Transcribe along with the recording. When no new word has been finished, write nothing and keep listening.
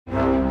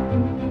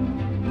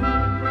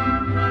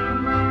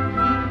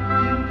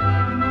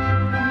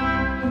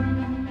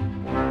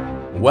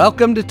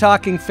Welcome to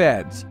Talking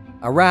Feds,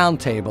 a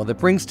roundtable that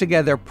brings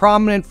together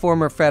prominent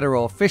former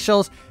federal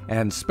officials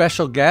and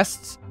special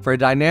guests for a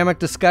dynamic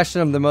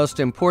discussion of the most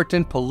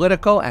important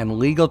political and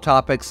legal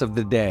topics of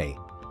the day.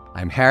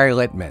 I'm Harry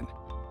Littman.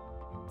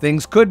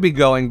 Things could be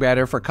going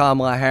better for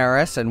Kamala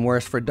Harris and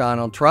worse for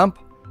Donald Trump,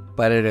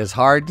 but it is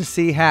hard to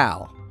see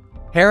how.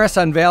 Harris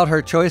unveiled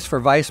her choice for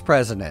vice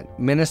president,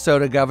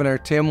 Minnesota Governor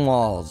Tim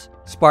Walz,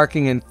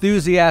 sparking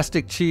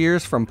enthusiastic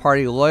cheers from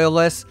party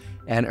loyalists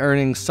and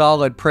earning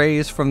solid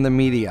praise from the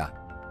media.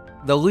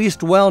 The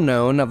least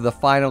well-known of the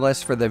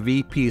finalists for the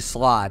VP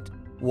slot,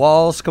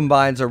 Walz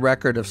combines a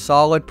record of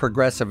solid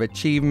progressive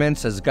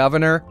achievements as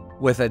governor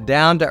with a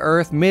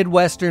down-to-earth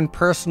Midwestern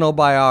personal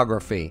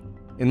biography,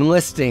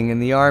 enlisting in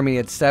the Army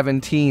at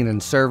 17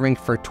 and serving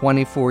for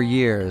 24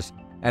 years,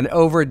 an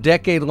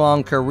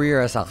over-decade-long career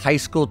as a high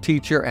school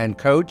teacher and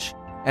coach,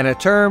 and a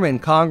term in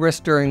Congress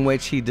during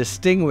which he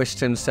distinguished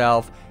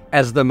himself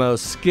as the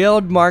most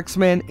skilled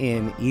marksman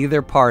in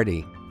either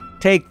party.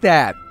 Take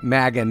that,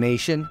 MAGA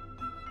Nation.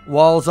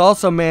 Walz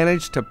also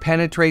managed to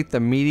penetrate the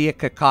media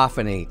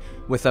cacophony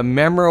with a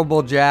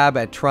memorable jab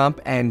at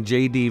Trump and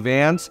J.D.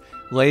 Vance,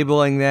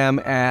 labeling them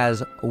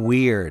as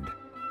weird.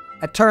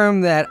 A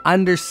term that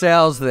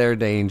undersells their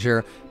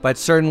danger, but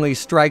certainly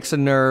strikes a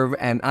nerve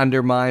and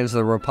undermines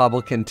the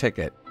Republican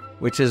ticket,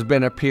 which has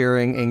been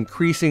appearing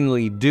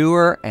increasingly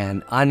dour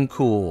and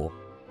uncool.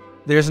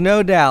 There's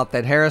no doubt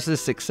that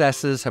Harris's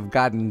successes have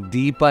gotten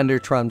deep under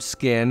Trump's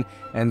skin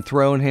and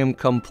thrown him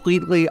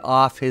completely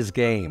off his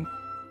game.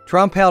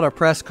 Trump held a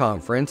press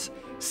conference,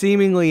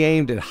 seemingly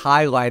aimed at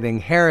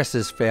highlighting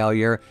Harris's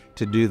failure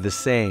to do the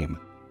same.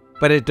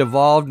 But it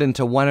devolved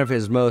into one of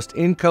his most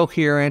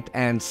incoherent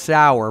and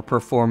sour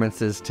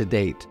performances to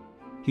date.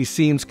 He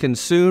seems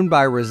consumed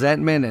by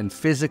resentment and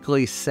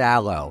physically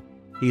sallow.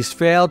 He's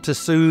failed to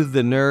soothe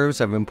the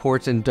nerves of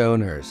important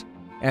donors.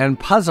 And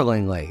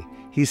puzzlingly,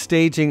 he's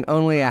staging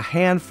only a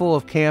handful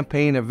of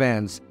campaign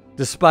events,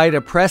 despite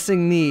a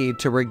pressing need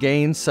to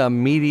regain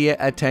some media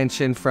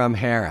attention from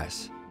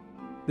Harris.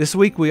 This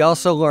week, we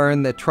also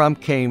learned that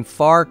Trump came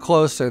far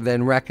closer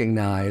than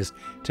recognized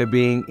to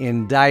being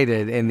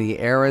indicted in the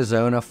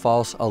Arizona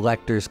false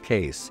electors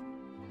case.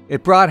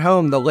 It brought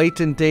home the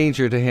latent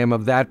danger to him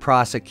of that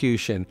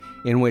prosecution,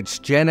 in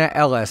which Jenna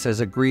Ellis has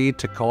agreed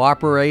to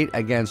cooperate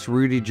against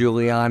Rudy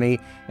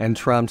Giuliani and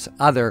Trump's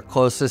other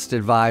closest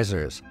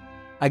advisors.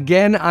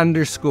 Again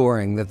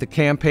underscoring that the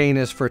campaign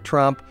is for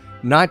Trump,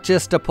 not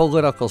just a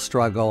political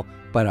struggle,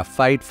 but a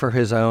fight for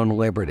his own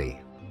liberty.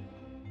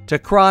 To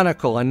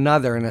chronicle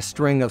another in a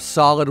string of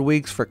solid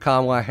weeks for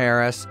Kamala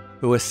Harris,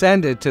 who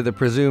ascended to the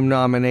presumed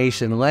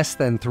nomination less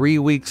than 3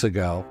 weeks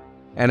ago,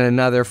 and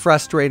another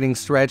frustrating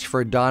stretch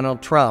for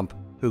Donald Trump,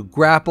 who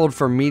grappled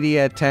for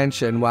media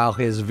attention while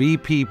his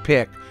VP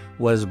pick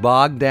was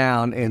bogged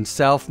down in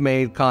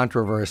self-made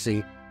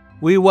controversy,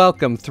 we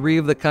welcome three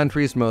of the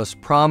country's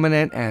most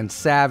prominent and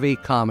savvy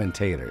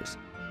commentators.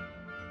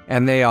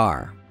 And they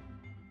are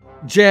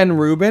Jen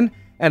Rubin,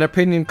 an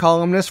opinion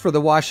columnist for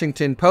The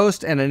Washington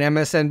Post and an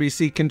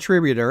MSNBC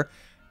contributor.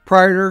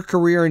 Prior to her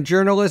career in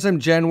journalism,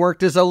 Jen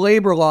worked as a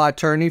labor law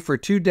attorney for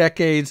 2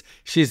 decades.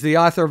 She's the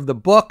author of the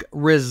book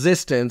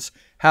Resistance: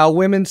 How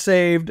Women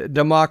Saved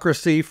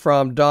Democracy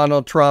from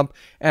Donald Trump,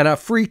 and a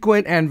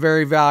frequent and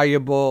very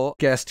valuable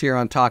guest here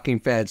on Talking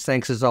Feds.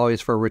 Thanks as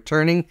always for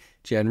returning,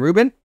 Jen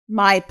Rubin.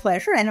 My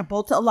pleasure, and a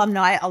Bolton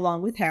alumni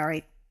along with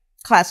Harry,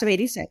 class of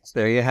 86.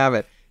 There you have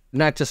it.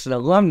 Not just an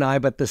alumni,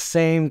 but the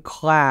same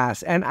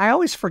class. And I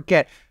always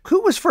forget,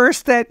 who was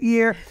first that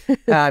year?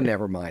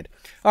 Never mind.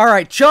 All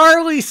right,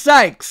 Charlie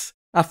Sykes,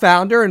 a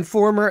founder and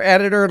former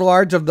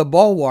editor-at-large of The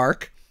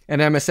Bulwark, an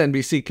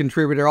MSNBC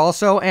contributor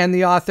also, and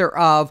the author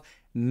of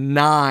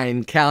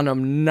 9, count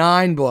 'em,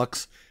 9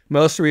 books,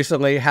 most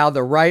recently, How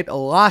the Right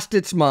Lost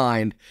Its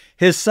Mind.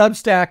 His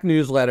Substack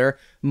newsletter,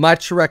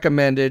 much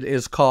recommended,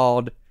 is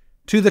called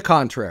To the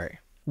Contrary.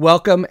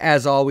 Welcome,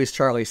 as always,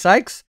 Charlie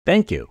Sykes.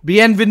 Thank you.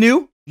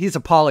 Bienvenue. He's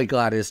a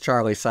polyglot, is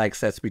Charlie Sykes.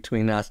 That's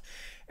between us.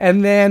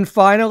 And then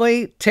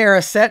finally, Tara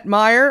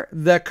Setmayer,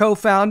 the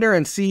co-founder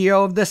and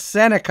CEO of the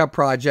Seneca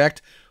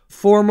Project.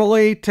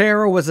 Formerly,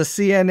 Tara was a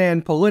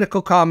CNN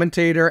political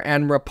commentator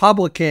and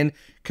Republican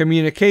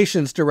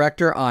communications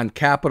director on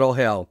Capitol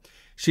Hill.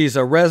 She's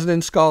a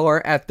resident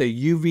scholar at the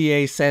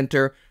UVA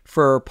Center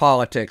for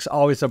Politics.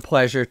 Always a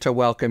pleasure to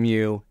welcome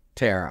you,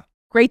 Tara.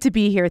 Great to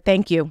be here.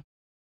 Thank you.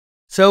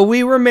 So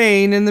we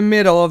remain in the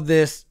middle of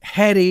this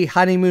heady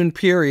honeymoon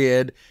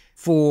period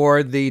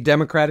for the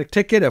Democratic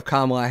ticket of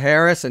Kamala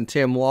Harris and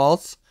Tim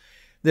Walz.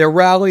 Their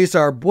rallies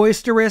are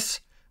boisterous,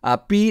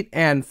 upbeat,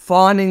 and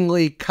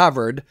fawningly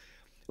covered.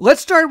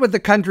 Let's start with the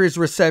country's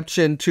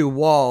reception to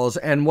Walz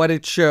and what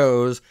it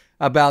shows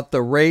about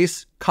the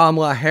race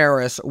Kamala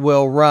Harris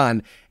will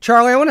run.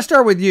 Charlie, I want to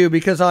start with you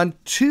because on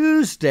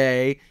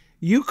Tuesday,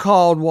 you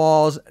called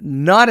Walz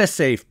not a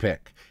safe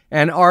pick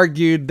and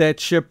argued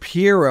that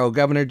Shapiro,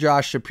 Governor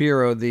Josh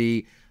Shapiro,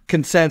 the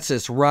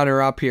consensus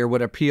runner-up here,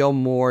 would appeal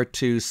more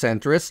to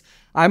centrists.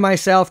 I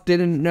myself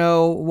didn't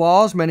know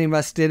Walz. Many of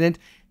us didn't.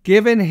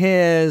 Given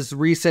his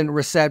recent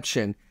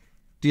reception,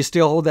 Do you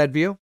still hold that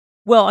view?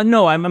 Well,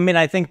 no,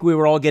 I think we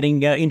were all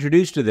getting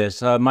introduced to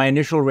this. My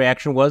initial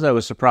reaction was I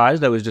was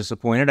surprised. I was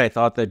disappointed. I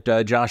thought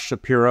that Josh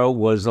Shapiro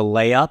was a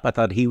layup. I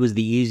thought he was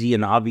the easy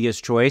and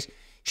obvious choice.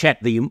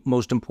 Check the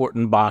most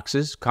important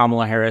boxes.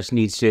 Kamala Harris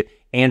needs to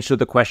answer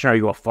the question, are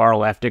you a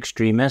far-left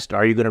extremist?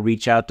 Are you going to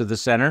reach out to the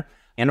center?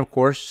 And, of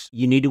course,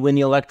 you need to win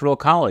the Electoral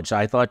College.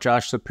 I thought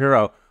Josh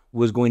Shapiro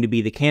was going to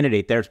be the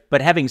candidate there.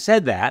 But having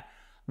said that,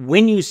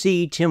 when you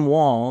see Tim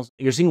Walz,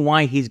 you're seeing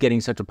why he's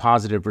getting such a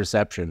positive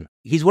reception.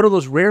 He's one of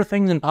those rare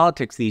things in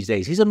politics these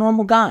days. He's a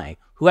normal guy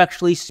who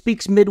actually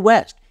speaks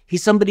Midwest.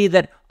 He's somebody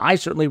that I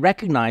certainly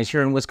recognize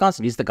here in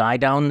Wisconsin. He's the guy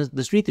down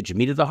the street that you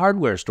meet at the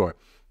hardware store.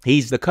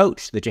 He's the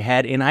coach that you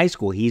had in high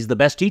school. He's the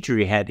best teacher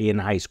you had in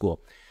high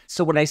school.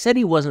 So when I said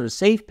he wasn't a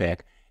safe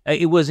pick,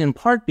 it was in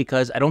part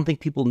because I don't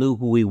think people knew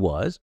who he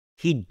was.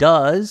 He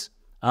does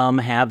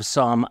have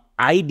some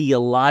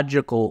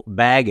ideological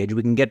baggage.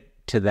 We can get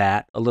to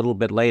that a little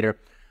bit later.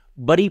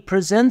 But he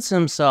presents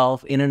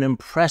himself in an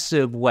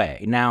impressive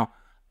way. Now,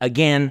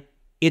 again,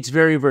 it's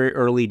very, very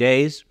early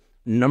days.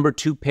 Number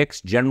 2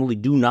 picks generally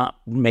do not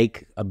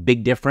make a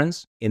big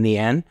difference in the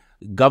end.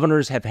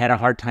 Governors have had a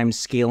hard time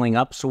scaling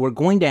up, so we're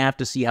going to have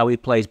to see how he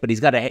plays. But he's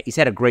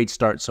had a great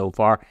start so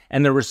far,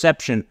 and the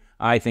reception,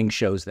 I think,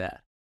 shows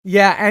that.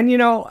 Yeah, and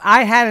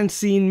I hadn't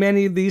seen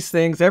many of these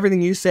things.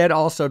 Everything you said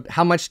also,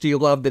 how much do you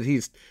love that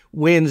he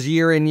wins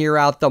year in, year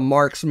out the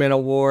Marksman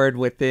Award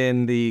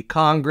within the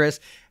Congress?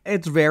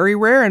 It's very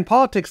rare in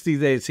politics these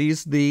days.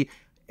 He's the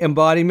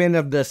embodiment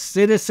of the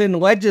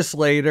citizen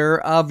legislator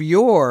of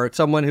yore,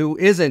 someone who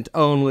isn't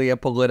only a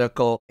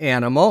political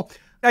animal.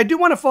 I do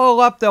want to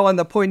follow up, though, on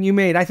the point you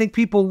made. I think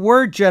people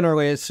were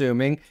generally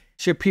assuming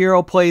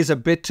Shapiro plays a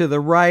bit to the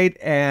right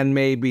and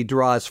maybe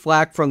draws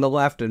flack from the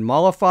left and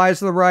mollifies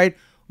the right.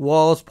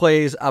 Walz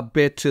plays a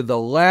bit to the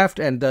left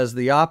and does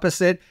the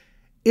opposite.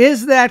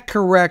 Is that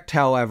correct,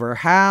 however?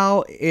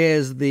 How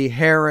is the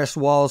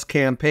Harris-Walz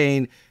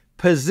campaign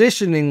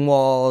positioning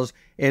Walz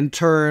in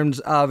terms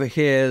of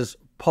his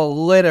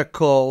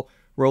political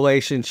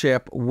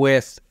relationship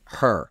with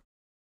her?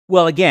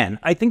 Well, again,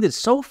 I think that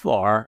so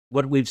far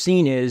what we've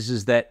seen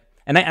is that,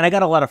 and I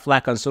got a lot of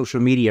flack on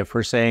social media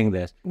for saying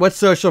this. What's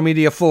social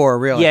media for,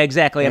 really? Yeah,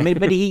 exactly.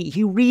 But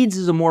he reads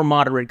as a more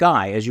moderate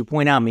guy, as you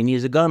point out.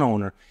 He's a gun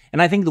owner.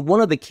 And I think that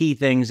one of the key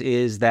things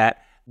is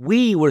that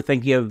we were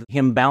thinking of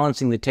him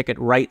balancing the ticket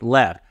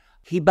right-left.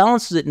 He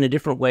balances it in a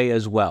different way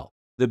as well.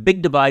 The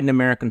big divide in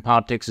American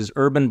politics is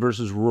urban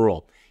versus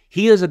rural.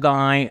 He is a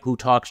guy who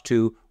talks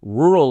to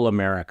rural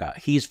America.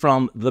 He's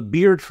from the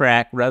beer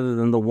track rather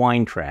than the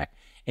wine track.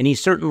 And he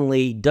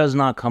certainly does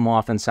not come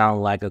off and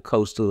sound like a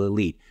coastal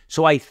elite.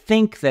 So I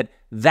think that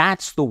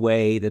that's the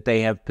way that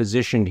they have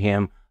positioned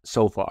him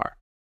so far.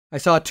 I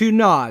saw 2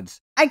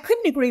 nods. I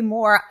couldn't agree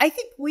more. I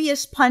think we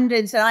as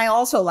pundits, and I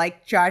also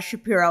like Josh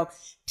Shapiro,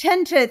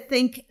 tend to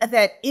think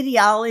that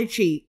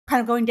ideology, kind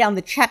of going down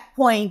the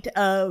checkpoint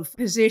of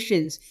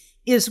positions,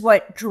 is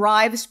what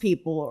drives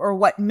people or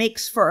what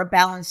makes for a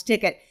balanced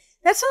ticket.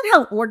 That's not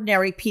how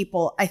ordinary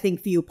people, I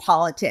think, view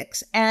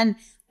politics. And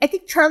I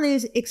think Charlie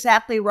is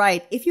exactly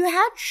right. If you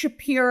had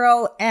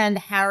Shapiro and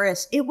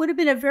Harris, it would have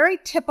been a very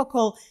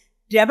typical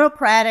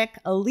Democratic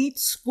elite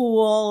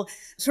school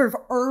sort of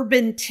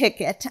urban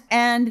ticket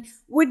and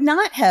would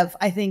not have,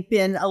 I think,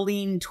 been a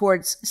lean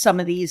towards some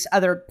of these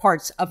other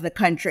parts of the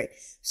country.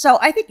 So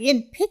I think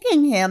in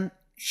picking him,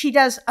 she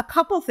does a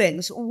couple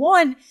things.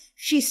 One,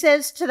 she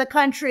says to the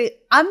country,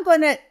 I'm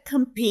going to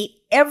compete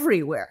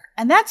everywhere.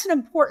 And that's an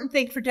important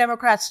thing for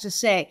Democrats to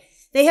say.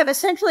 They have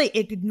essentially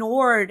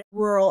ignored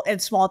rural and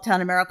small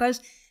town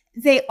Americas.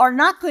 They are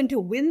not going to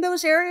win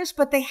those areas,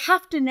 but they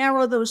have to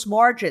narrow those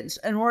margins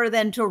in order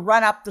then to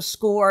run up the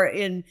score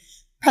in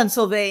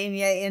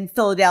Pennsylvania, in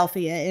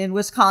Philadelphia, in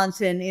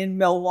Wisconsin, in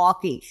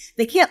Milwaukee.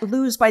 They can't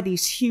lose by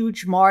these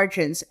huge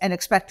margins and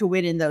expect to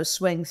win in those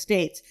swing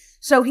states.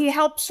 So he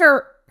helps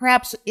her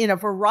perhaps in a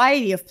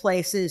variety of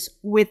places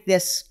with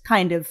this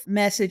kind of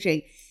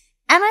messaging.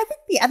 And I think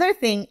the other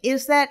thing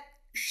is that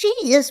she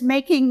is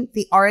making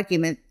the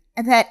argument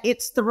that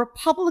it's the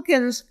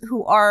Republicans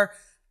who are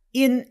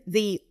in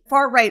the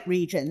far-right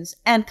regions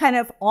and kind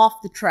of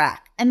off the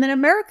track. And then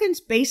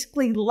Americans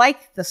basically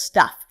like the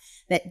stuff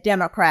that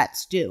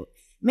Democrats do.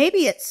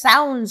 Maybe it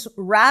sounds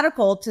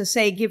radical to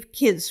say give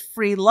kids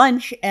free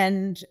lunch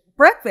and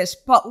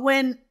breakfast, but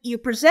when you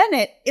present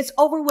it, it's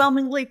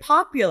overwhelmingly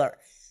popular.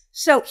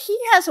 So he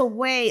has a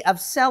way of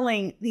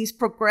selling these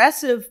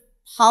progressive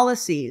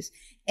policies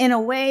in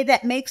a way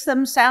that makes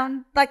them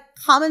sound like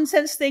common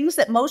sense things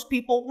that most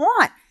people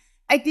want.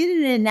 I did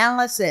an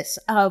analysis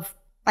of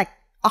like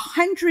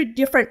 100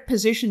 different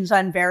positions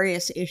on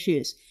various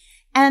issues.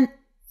 And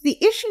the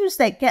issues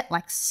that get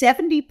like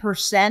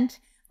 70%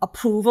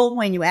 approval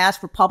when you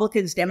ask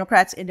Republicans,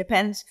 Democrats,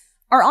 Independents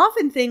are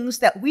often things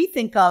that we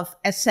think of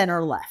as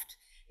center left.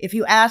 If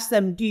you ask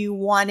them, do you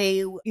want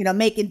to,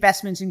 make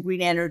investments in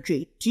green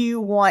energy? Do you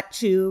want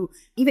to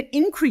even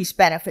increase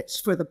benefits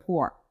for the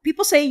poor?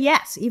 People say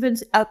yes, even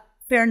a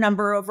fair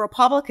number of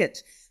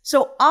Republicans.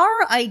 So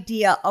our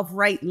idea of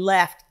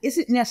right-left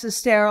isn't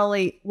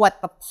necessarily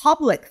what the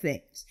public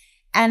thinks.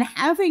 And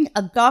having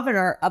a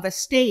governor of a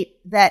state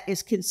that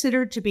is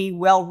considered to be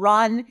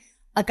well-run,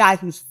 a guy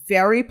who's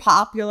very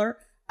popular,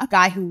 a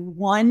guy who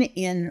won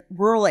in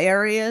rural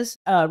areas,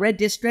 a red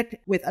district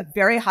with a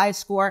very high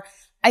score,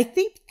 I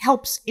think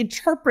helps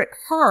interpret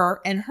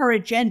her and her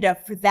agenda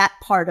for that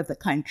part of the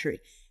country.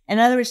 In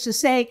other words, to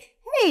say,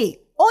 hey,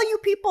 all you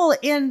people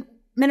in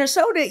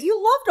Minnesota,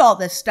 you loved all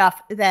this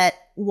stuff that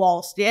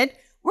Walz did.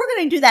 We're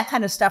going to do that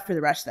kind of stuff for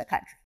the rest of the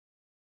country.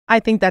 I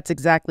think that's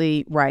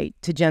exactly right,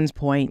 to Jen's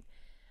point,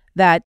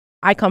 that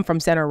I come from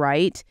center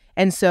right.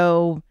 And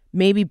so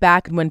maybe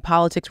back when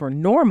politics were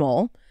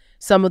normal,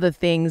 some of the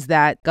things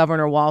that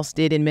Governor Walz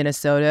did in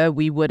Minnesota,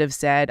 we would have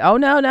said, oh,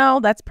 no,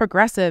 that's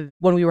progressive,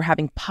 when we were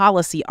having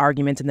policy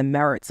arguments and the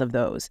merits of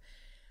those.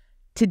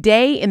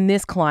 Today, in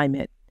this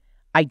climate,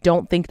 I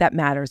don't think that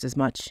matters as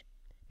much.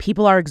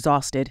 People are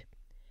exhausted.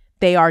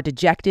 They are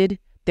dejected.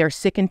 They're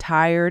sick and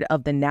tired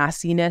of the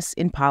nastiness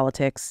in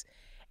politics.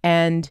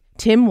 And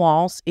Tim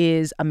Walz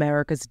is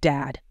America's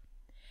dad.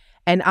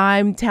 And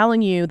I'm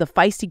telling you, the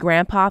feisty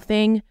grandpa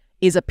thing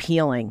is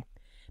appealing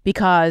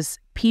because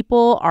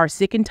people are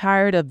sick and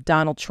tired of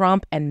Donald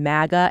Trump and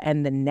MAGA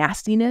and the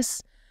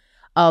nastiness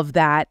of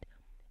that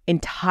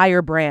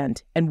entire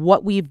brand and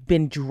what we've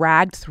been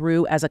dragged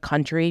through as a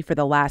country for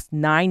the last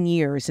 9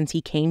 years since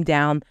he came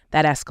down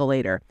that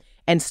escalator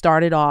and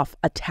started off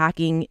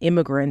attacking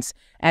immigrants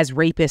as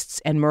rapists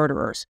and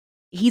murderers.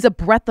 He's a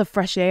breath of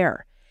fresh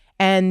air.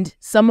 And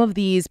some of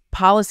these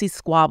policy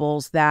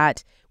squabbles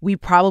that we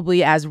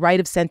probably as right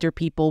of center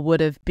people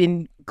would have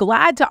been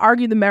glad to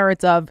argue the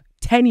merits of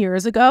 10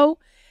 years ago,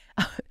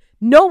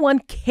 no one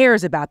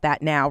cares about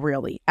that now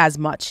really as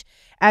much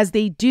as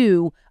they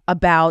do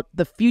about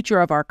the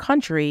future of our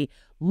country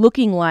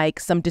looking like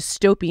some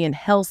dystopian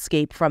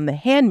hellscape from The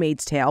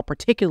Handmaid's Tale,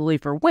 particularly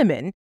for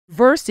women,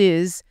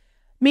 versus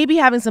maybe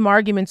having some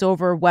arguments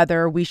over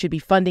whether we should be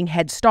funding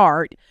Head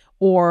Start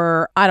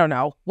or, I don't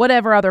know,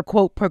 whatever other,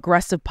 quote,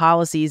 progressive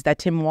policies that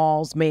Tim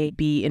Walz may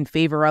be in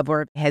favor of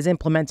or has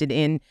implemented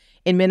in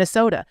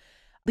Minnesota.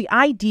 The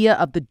idea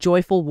of the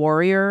joyful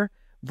warrior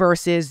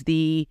versus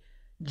the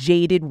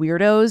jaded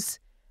weirdos,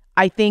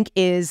 I think,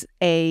 is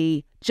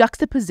a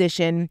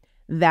juxtaposition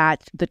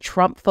that the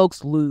Trump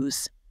folks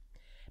lose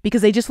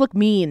because they just look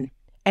mean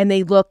and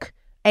they look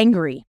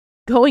angry.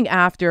 Going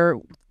after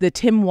the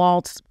Tim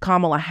Walz,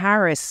 Kamala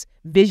Harris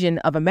vision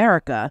of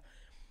America,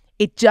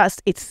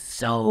 it's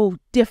so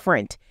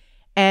different.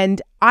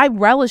 And I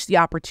relish the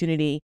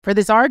opportunity for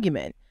this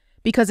argument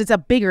because it's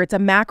a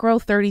macro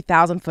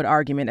 30,000-foot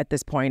argument at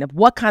this point of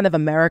what kind of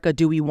America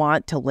do we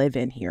want to live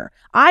in here.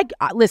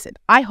 Listen,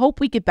 I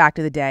hope we get back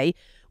to the day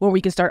where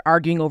we can start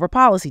arguing over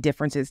policy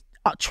differences,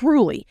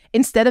 truly,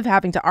 instead of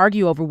having to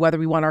argue over whether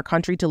we want our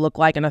country to look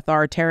like an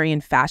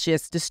authoritarian,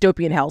 fascist,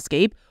 dystopian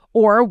hellscape,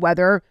 or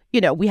whether,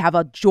 we have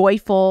a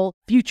joyful,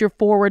 future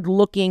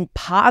forward-looking,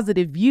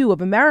 positive view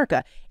of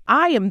America.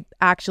 I am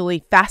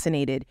actually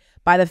fascinated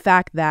by the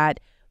fact that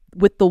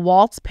with the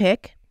Walz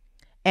pick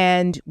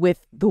and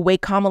with the way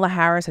Kamala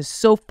Harris has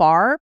so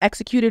far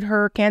executed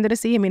her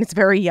candidacy, I mean, it's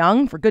very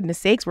young, for goodness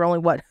sakes. We're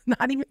only,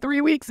 not even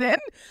 3 weeks in?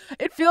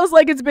 It feels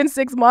like it's been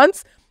 6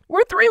 months.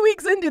 We're 3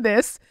 weeks into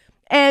this.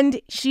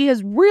 And she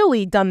has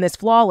really done this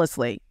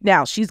flawlessly.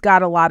 Now, she's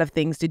got a lot of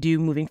things to do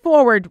moving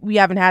forward. We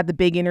haven't had the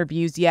big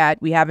interviews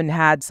yet. We haven't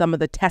had some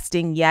of the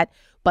testing yet.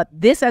 But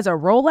this as a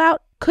rollout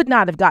could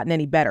not have gotten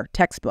any better,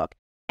 textbook.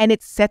 And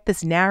it set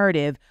this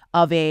narrative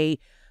of a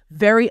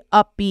very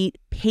upbeat,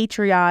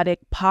 patriotic,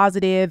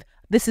 positive,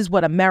 this is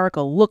what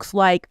America looks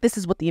like. This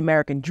is what the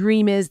American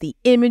dream is, the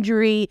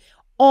imagery,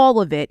 all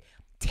of it,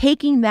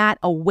 taking that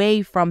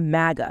away from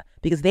MAGA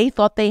because they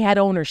thought they had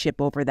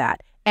ownership over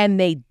that, and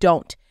they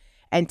don't.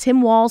 And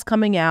Tim Walz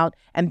coming out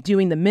and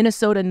doing the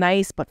Minnesota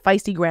nice but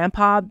feisty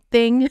grandpa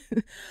thing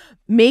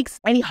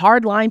makes any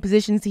hardline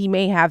positions he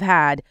may have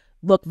had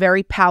look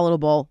very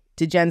palatable,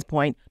 to Jen's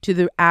point, to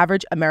the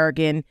average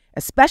American,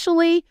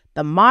 especially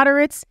the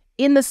moderates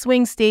in the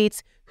swing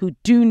states who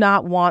do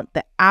not want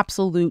the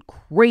absolute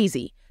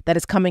crazy that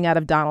is coming out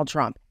of Donald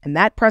Trump. And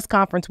that press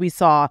conference we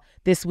saw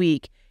this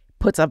week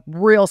puts a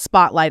real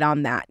spotlight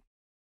on that.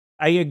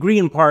 I agree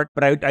in part,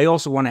 but I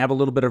also want to have a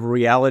little bit of a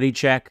reality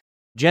check.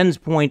 Jen's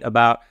point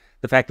about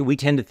the fact that we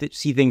tend to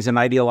see things in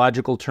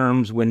ideological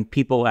terms when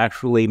people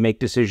actually make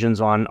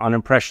decisions on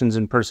impressions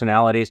and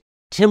personalities.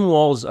 Tim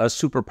Walz's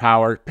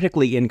superpower,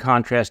 particularly in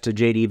contrast to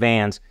J.D.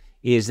 Vance,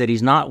 is that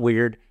he's not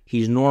weird,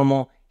 he's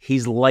normal,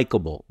 he's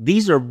likable.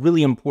 These are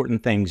really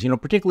important things,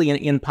 particularly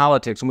in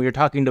politics. When we are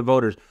talking to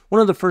voters, one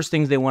of the first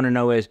things they want to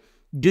know is,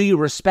 do you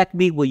respect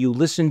me? Will you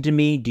listen to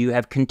me? Do you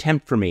have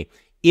contempt for me?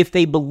 If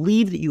they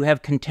believe that you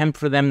have contempt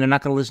for them, they're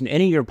not going to listen to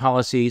any of your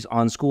policies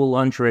on school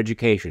lunch or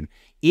education.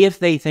 If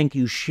they think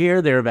you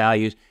share their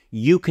values,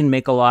 you can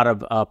make a lot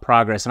of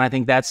progress. And I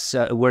think that's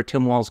where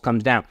Tim Walz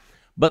comes down.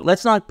 But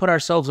let's not put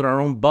ourselves in our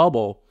own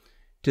bubble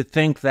to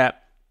think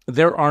that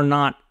there are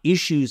not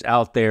issues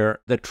out there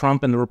that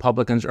Trump and the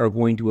Republicans are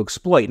going to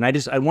exploit. And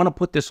I want to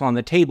put this on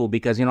the table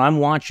because, I'm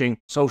watching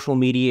social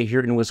media here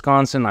in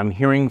Wisconsin. I'm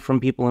hearing from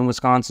people in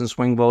Wisconsin,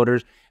 swing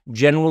voters,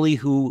 generally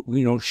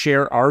who,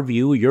 share our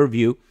view, your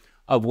view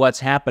of what's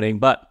happening.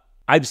 But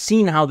I've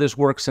seen how this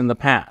works in the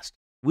past.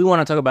 We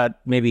want to talk about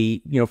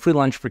maybe, free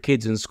lunch for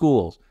kids in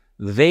schools.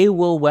 They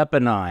will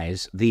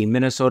weaponize the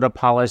Minnesota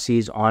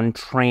policies on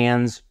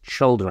trans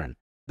children.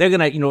 They're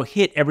going to,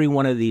 hit every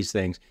one of these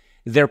things.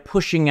 They're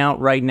pushing out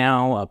right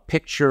now a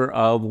picture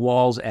of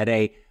Walz at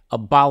a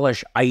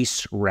Abolish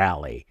ICE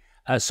rally.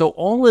 So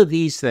all of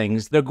these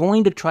things, they're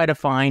going to try to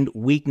find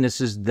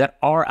weaknesses that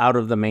are out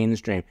of the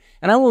mainstream.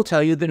 And I will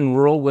tell you that in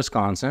rural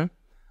Wisconsin,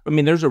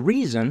 there's a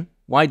reason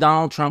why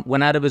Donald Trump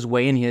went out of his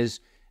way in his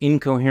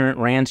incoherent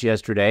rants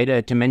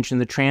yesterday to mention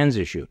the trans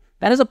issue.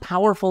 That is a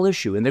powerful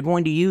issue, and they're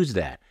going to use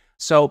that.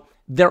 So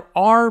there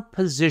are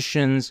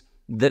positions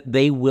that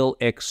they will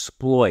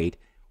exploit.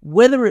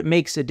 Whether it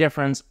makes a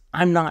difference,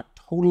 I'm not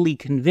totally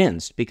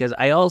convinced, because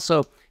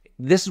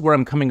this is where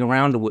I'm coming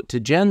around to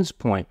Jen's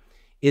point,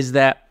 is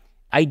that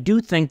I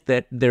do think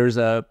that there's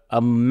a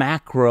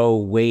macro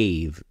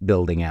wave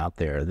building out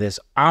there, this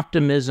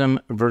optimism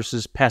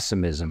versus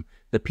pessimism,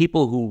 the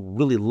people who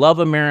really love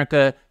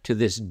America to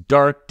this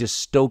dark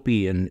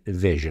dystopian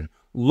vision,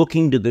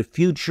 looking to the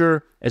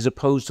future as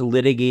opposed to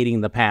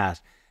litigating the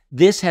past.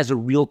 This has a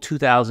real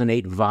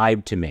 2008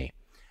 vibe to me.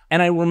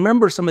 And I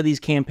remember some of these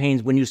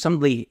campaigns when you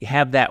suddenly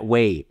have that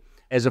wave.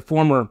 As a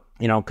former,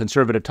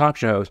 conservative talk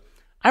show host,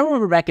 I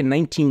remember back in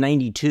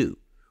 1992,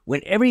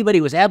 when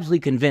everybody was absolutely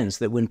convinced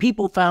that when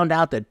people found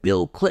out that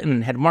Bill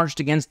Clinton had marched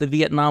against the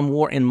Vietnam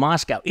War in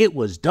Moscow, it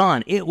was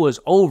done, it was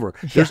over.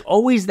 Yeah. There's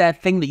always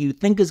that thing that you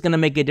think is going to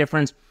make a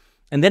difference.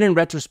 And then in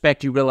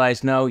retrospect, you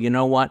realize, no, you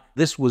know what?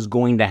 This was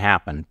going to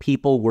happen.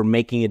 People were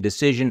making a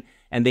decision,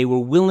 and they were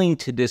willing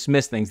to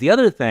dismiss things. The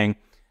other thing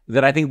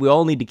that I think we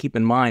all need to keep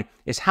in mind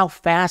is how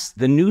fast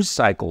the news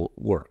cycle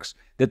works.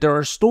 That there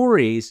are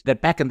stories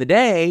that back in the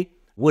day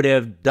would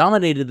have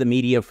dominated the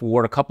media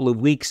for a couple of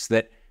weeks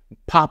that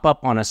pop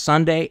up on a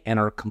Sunday and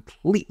are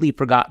completely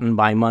forgotten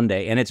by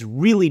Monday. And it's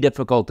really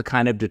difficult to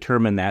kind of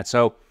determine that.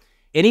 So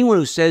anyone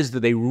who says that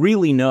they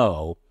really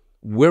know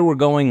where we're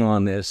going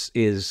on this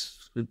is,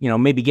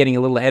 maybe getting a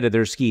little ahead of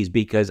their skis,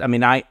 because,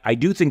 I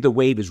do think the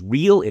wave is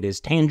real. It is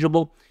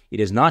tangible. It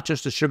is not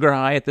just a sugar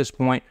high at this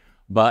point,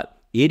 but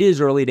it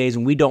is early days,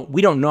 and we don't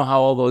know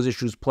how all those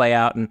issues play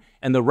out.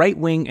 And the right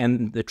wing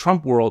and the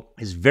Trump world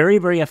is very,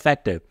 very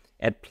effective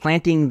at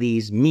planting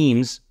these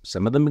memes,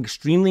 some of them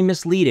extremely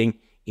misleading,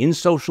 in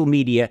social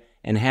media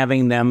and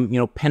having them,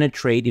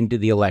 penetrate into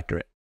the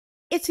electorate.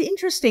 It's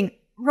interesting.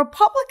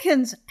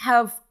 Republicans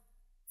have,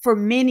 for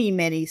many,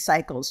 many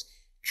cycles,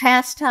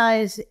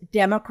 chastised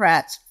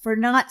Democrats for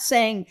not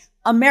saying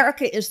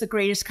America is the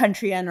greatest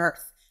country on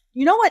earth.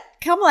 You know what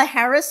Kamala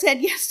Harris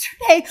said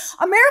yesterday?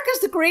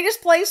 America's the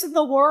greatest place in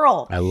the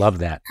world. I love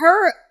that.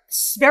 Her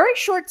very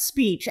short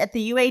speech at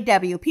the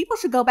UAW, people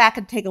should go back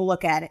and take a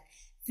look at it.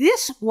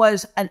 This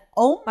was an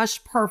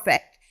almost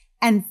perfect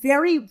and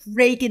very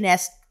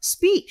Reagan-esque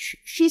speech.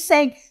 She's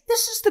saying,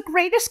 this is the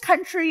greatest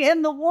country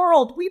in the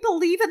world. We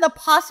believe in the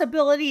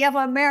possibility of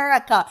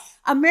America.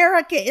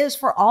 America is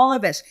for all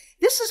of us.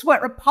 This is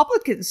what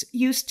Republicans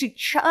used to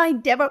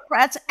chide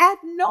Democrats ad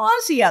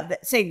nauseum,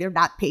 saying they're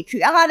not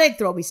patriotic,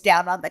 they're always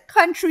down on the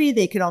country,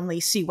 they can only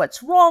see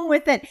what's wrong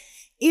with it.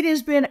 It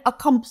has been a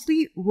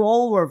complete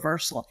role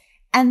reversal.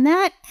 And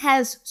that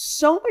has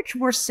so much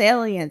more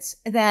salience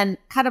than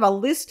kind of a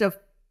list of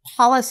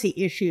policy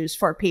issues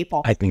for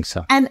people. I think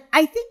so. And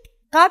I think,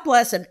 God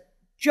bless him,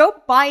 Joe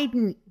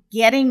Biden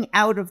getting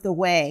out of the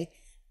way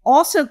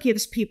also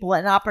gives people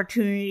an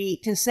opportunity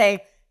to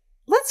say,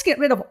 let's get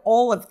rid of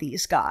all of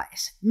these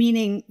guys,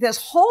 meaning this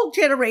whole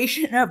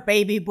generation of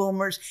baby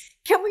boomers.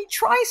 Can we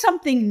try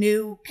something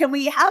new? Can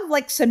we have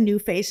some new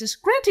faces?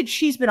 Granted,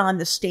 she's been on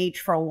the stage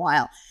for a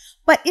while,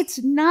 but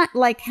it's not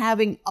like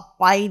having a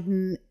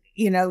Biden,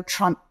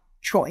 Trump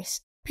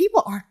choice.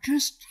 People are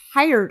just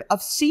tired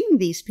of seeing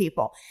these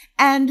people.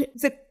 And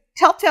the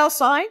telltale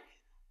sign,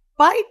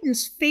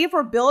 Biden's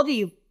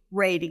favorability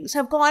ratings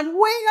have gone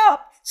way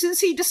up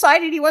since he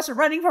decided he wasn't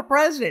running for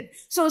president.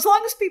 So as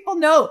long as people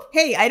know,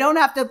 hey, I don't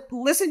have to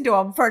listen to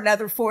him for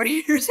another 4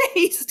 years,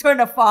 he's doing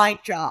a fine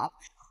job,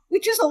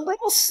 which is a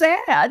little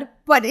sad,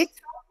 but it's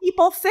how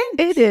people think.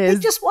 It is.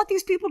 They just want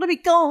these people to be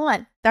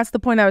gone. That's the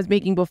point I was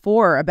making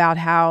before about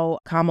how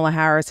Kamala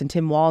Harris and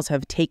Tim Walz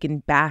have taken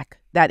back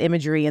that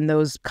imagery and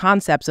those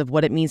concepts of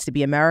what it means to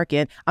be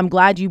American. I'm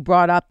glad you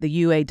brought up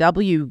the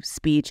UAW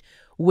speech,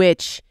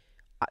 which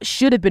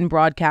should have been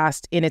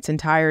broadcast in its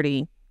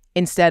entirety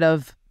instead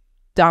of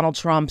Donald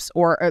Trump's,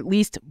 or at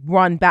least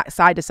run back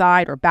side to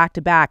side or back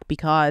to back,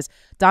 because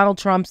Donald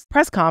Trump's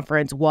press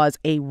conference was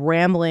a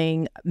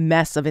rambling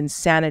mess of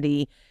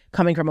insanity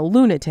coming from a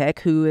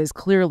lunatic who is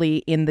clearly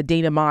in the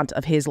denouement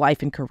of his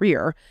life and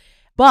career.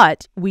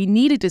 But we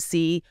needed to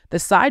see the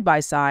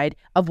side-by-side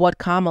of what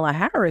Kamala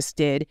Harris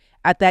did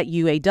at that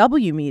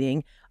UAW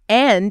meeting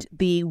and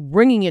the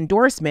ringing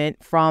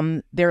endorsement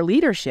from their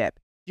leadership.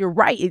 You're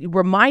right. It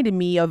reminded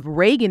me of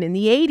Reagan in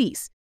the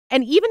 80s.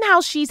 And even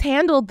how she's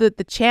handled the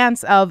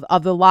chance of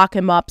the lock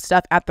him up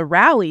stuff at the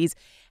rallies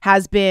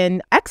has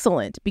been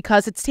excellent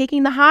because it's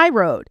taking the high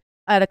road.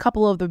 At a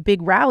couple of the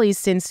big rallies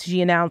since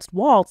she announced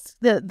Walz,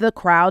 the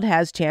crowd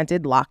has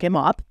chanted lock him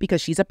up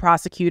because she's a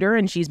prosecutor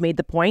and she's made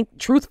the point,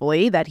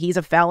 truthfully, that he's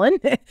a felon.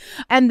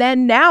 And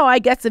then now, I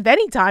guess if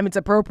any time it's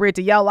appropriate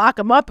to yell lock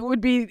him up, it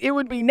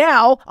would be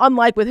now,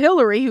 unlike with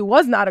Hillary, who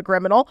was not a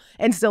criminal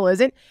and still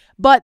isn't.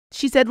 But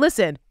she said,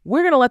 listen,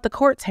 we're going to let the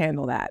courts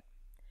handle that,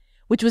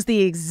 which was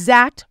the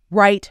exact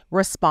right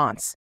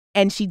response.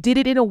 And she did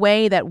it in a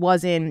way that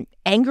wasn't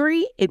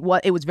angry. It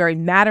was very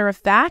matter of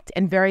fact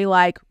and very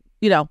like,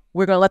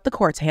 we're going to let the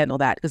courts handle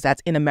that because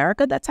that's in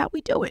America. That's how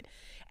we do it.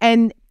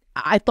 And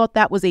I thought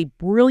that was a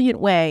brilliant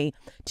way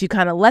to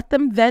kind of let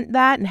them vent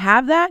that and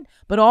have that,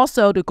 but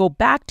also to go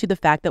back to the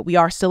fact that we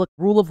are still a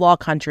rule of law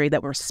country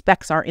that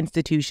respects our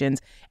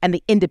institutions and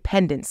the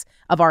independence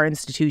of our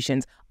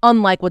institutions,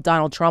 unlike what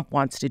Donald Trump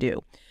wants to do.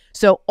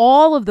 So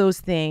all of those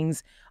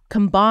things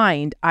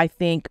combined, I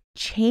think,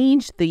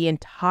 changed the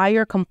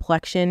entire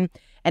complexion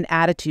and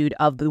attitude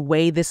of the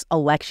way this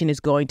election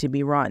is going to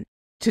be run.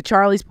 To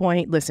Charlie's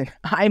point, listen,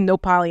 I'm no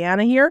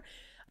Pollyanna here.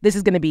 This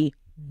is going to be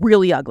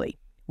really ugly.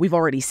 We've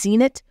already seen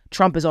it.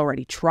 Trump has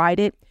already tried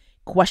it,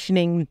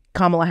 questioning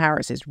Kamala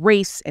Harris's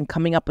race and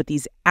coming up with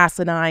these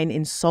asinine,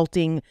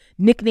 insulting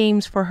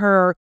nicknames for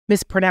her,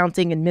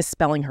 mispronouncing and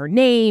misspelling her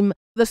name.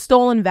 The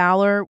stolen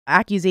valor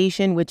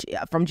accusation, which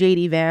from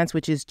J.D. Vance,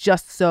 which is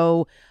just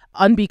so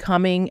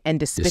unbecoming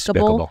and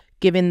despicable,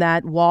 given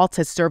that Walz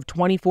has served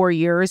 24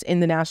 years in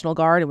the National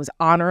Guard and was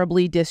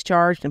honorably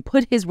discharged and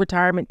put his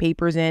retirement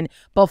papers in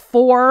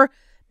before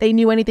they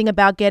knew anything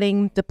about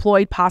getting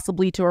deployed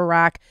possibly to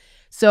Iraq.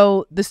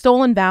 So the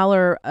stolen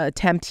valor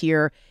attempt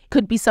here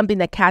could be something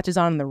that catches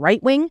on in the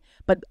right wing,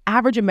 but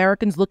average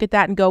Americans look at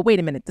that and go, wait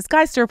a minute, this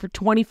guy served for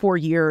 24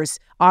 years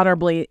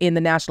honorably in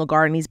the National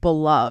Guard and he's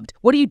beloved.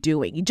 What are you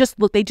doing?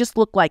 They just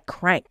look like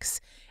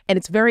cranks. And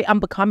it's very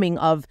unbecoming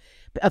of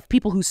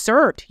people who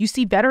served. You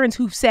see veterans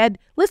who've said,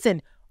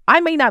 listen,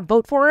 I may not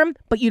vote for him,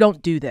 but you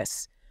don't do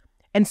this.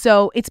 And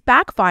so it's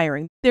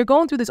backfiring. They're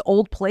going through this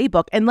old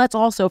playbook. And let's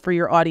also, for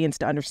your audience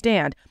to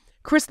understand,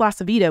 Chris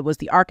LaCivita was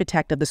the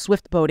architect of the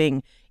Swift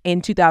voting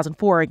in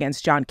 2004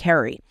 against John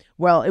Kerry.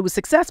 Well, it was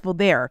successful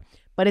there,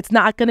 but it's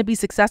not going to be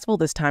successful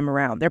this time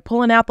around. They're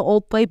pulling out the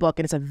old playbook,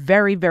 and it's a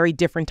very, very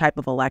different type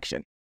of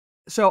election.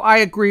 So I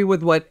agree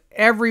with what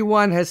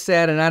everyone has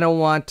said, and I don't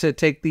want to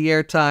take the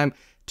airtime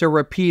to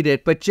repeat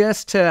it, but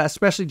just to,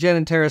 especially Jen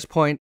and Tara's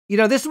point,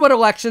 this is what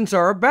elections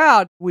are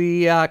about.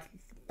 We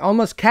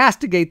almost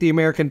castigate the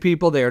American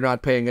people. They are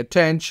not paying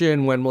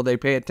attention. When will they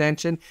pay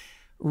attention?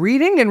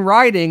 Reading and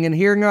writing and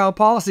hearing about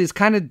policy is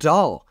kind of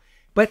dull.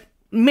 But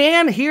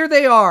man, here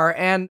they are.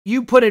 And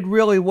you put it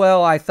really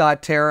well, I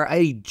thought, Tara,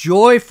 a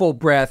joyful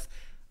breath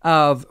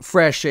of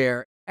fresh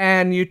air.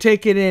 And you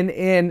take it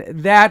in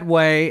that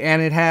way,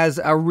 and it has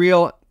a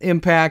real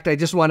impact. I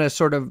just want to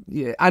sort of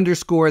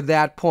underscore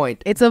that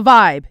point. It's a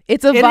vibe.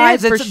 It's a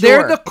vibe for sure.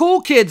 They're the cool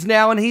kids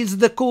now, and he's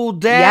the cool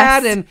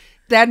dad, yes. And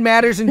that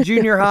matters in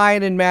junior high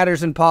and it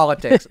matters in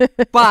politics.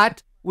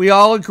 But we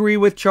all agree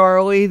with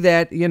Charlie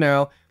that,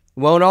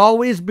 won't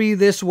always be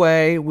this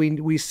way.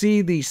 We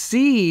see the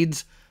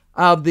seeds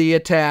of the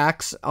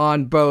attacks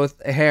on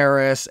both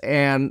Harris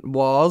and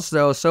Walz,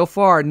 so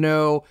far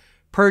no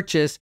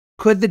purchase.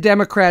 Could the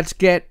Democrats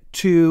get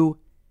too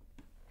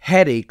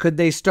heady? Could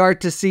they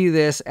start to see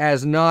this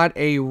as not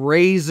a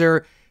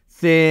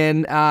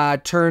razor-thin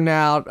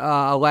turnout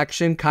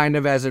election, kind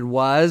of as it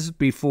was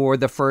before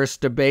the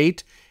first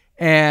debate,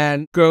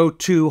 and go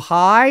too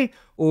high?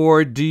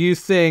 Or do you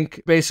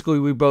think basically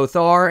we both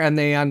are, and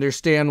they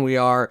understand we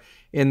are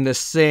in the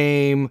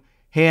same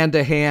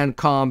hand-to-hand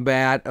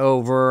combat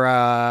over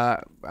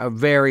a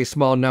very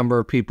small number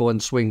of people in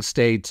swing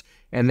states,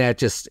 and that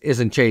just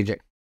isn't changing?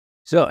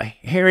 So,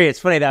 Harry, it's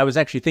funny that I was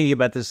actually thinking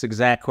about this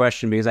exact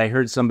question because I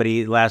heard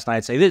somebody last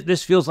night say,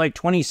 this feels like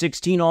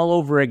 2016 all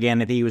over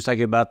again, and he was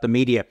talking about the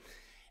media.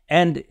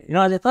 And,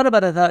 as I thought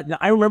about it,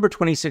 I remember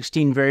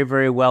 2016 very,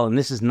 very well, and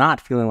this is not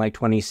feeling like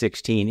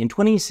 2016. In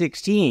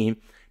 2016,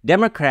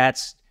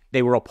 Democrats,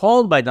 they were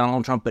appalled by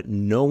Donald Trump, but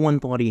no one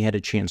thought he had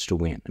a chance to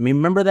win. I mean,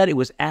 remember that? It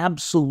was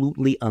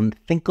absolutely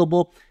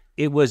unthinkable.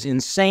 It was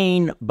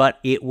insane, but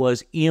it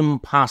was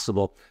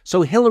impossible.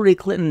 So Hillary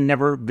Clinton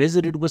never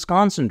visited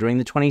Wisconsin during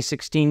the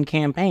 2016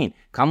 campaign.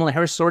 Kamala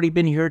Harris has already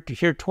been here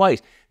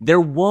twice. There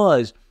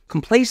was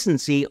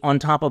complacency on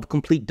top of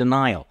complete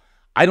denial.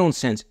 I don't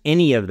sense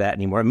any of that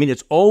anymore. I mean,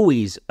 it's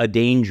always a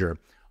danger.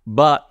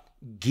 But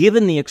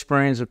given the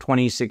experience of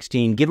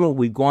 2016, given what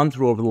we've gone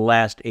through over the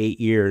last 8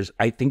 years,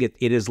 I think it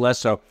is less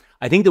so.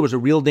 I think there was a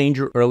real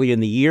danger early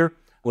in the year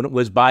when it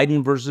was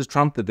Biden versus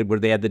Trump, where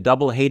they had the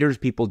double haters.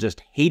 People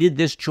just hated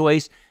this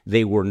choice.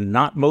 They were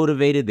not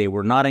motivated. They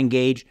were not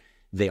engaged.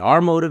 They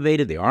are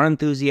motivated. They are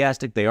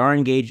enthusiastic. They are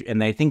engaged.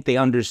 And I think they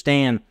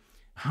understand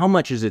how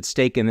much is at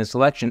stake in this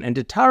election. And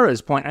to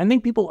Tara's point, I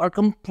think people are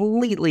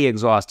completely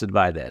exhausted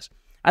by this.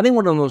 I think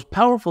one of the most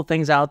powerful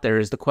things out there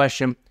is the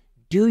question,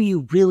 do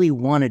you really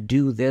want to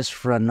do this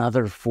for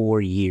another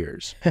 4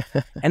 years?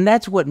 And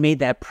that's what made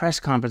that press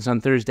conference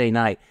on Thursday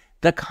night.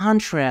 The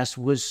contrast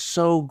was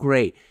so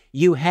great.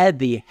 You had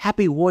the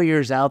happy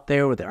warriors out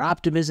there with their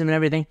optimism and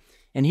everything,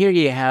 and here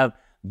you have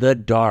the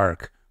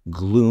dark,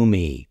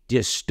 gloomy,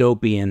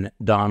 dystopian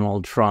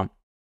Donald Trump.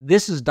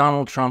 This is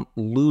Donald Trump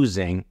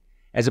losing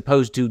as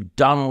opposed to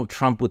Donald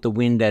Trump with the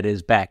wind at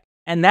his back.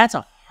 And that's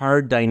a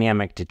hard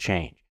dynamic to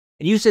change.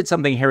 And you said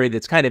something, Harry,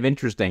 that's kind of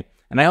interesting,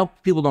 and I hope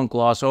people don't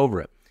gloss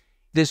over it.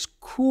 This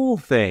cool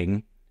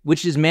thing,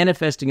 which is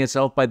manifesting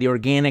itself by the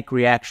organic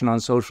reaction on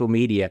social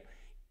media,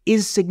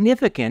 is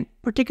significant,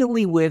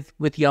 particularly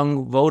with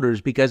young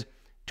voters, because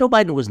Joe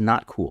Biden was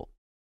not cool.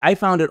 I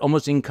found it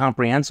almost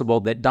incomprehensible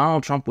that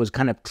Donald Trump was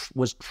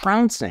was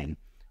trouncing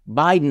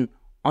Biden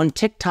on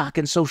TikTok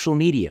and social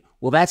media.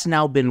 Well, that's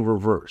now been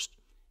reversed.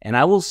 And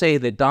I will say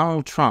that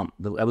Donald Trump,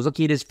 I was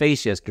looking at his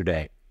face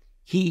yesterday,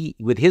 he,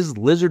 with his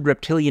lizard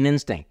reptilian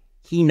instinct,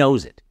 he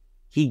knows it.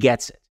 He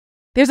gets it.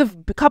 There's a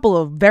couple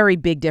of very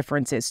big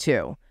differences,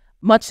 too.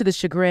 Much to the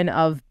chagrin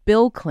of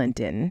Bill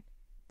Clinton,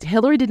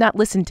 Hillary did not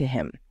listen to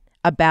him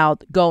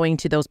about going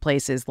to those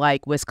places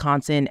like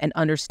Wisconsin and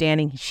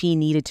understanding she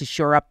needed to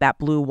shore up that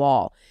blue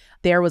wall.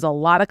 There was a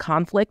lot of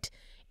conflict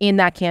in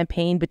that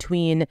campaign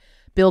between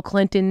Bill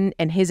Clinton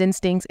and his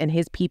instincts and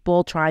his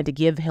people trying to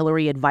give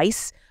Hillary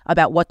advice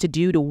about what to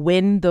do to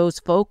win those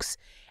folks.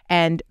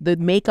 And the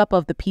makeup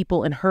of the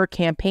people in her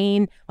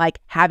campaign, like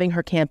having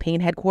her campaign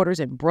headquarters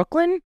in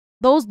Brooklyn,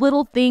 those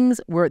little things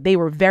were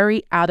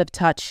very out of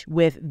touch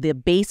with the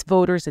base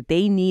voters that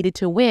they needed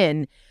to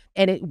win.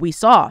 And we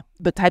saw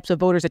the types of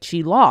voters that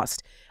she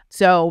lost.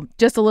 So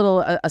just a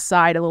little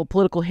aside, a little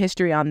political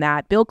history on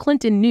that. Bill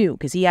Clinton knew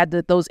because he had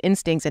those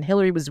instincts, and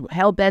Hillary was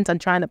hell-bent on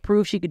trying to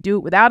prove she could do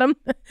it without him.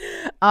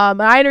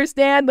 I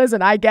understand.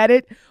 Listen, I get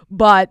it.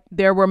 But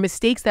there were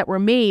mistakes that were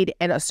made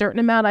and a certain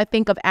amount, I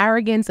think, of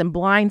arrogance and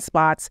blind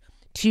spots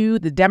to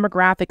the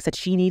demographics that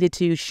she needed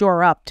to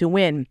shore up to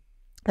win,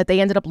 that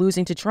they ended up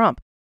losing to Trump.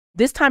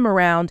 This time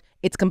around,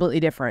 it's completely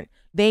different.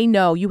 They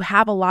know you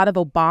have a lot of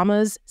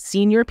Obama's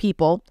senior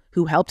people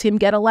who helped him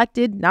get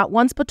elected, not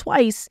once but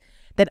twice,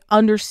 that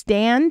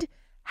understand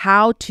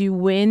how to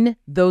win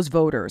those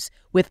voters.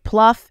 With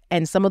Pluff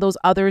and some of those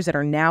others that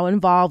are now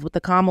involved with the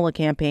Kamala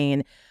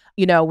campaign,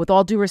 you know, with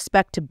all due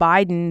respect to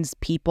Biden's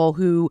people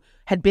who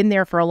had been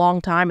there for a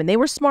long time, and they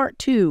were smart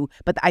too,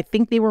 but I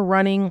think they were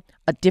running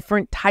a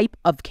different type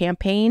of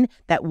campaign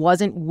that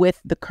wasn't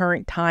with the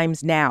current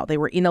times now. They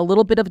were in a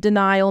little bit of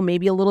denial,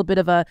 maybe a little bit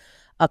of a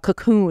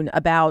cocoon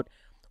about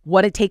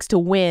what it takes to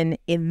win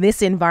in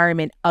this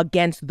environment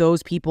against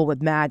those people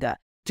with MAGA.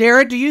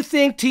 Tara, do you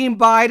think Team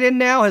Biden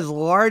now has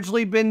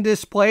largely been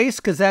displaced?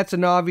 Because that's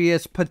an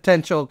obvious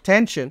potential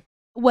tension.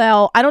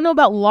 Well, I don't know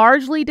about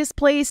largely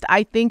displaced.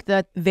 I think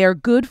that they're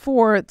good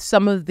for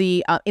some of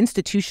the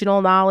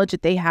institutional knowledge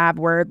that they have,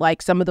 where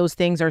like some of those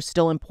things are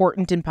still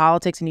important in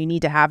politics and you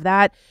need to have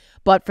that.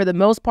 But for the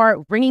most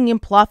part, bringing in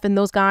Pluff and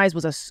those guys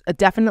was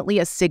definitely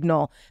a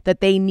signal that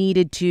they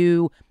needed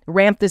to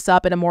ramp this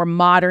up in a more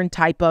modern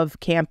type of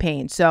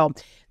campaign. So,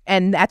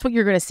 and that's what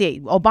you're going to see.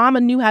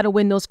 Obama knew how to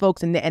win those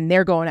folks, and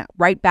they're going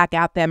right back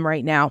at them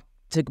right now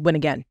to win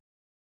again.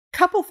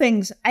 Couple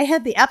things. I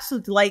had the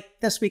absolute delight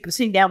this week of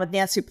sitting down with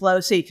Nancy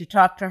Pelosi to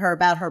talk to her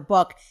about her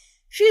book.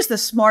 She's the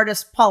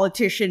smartest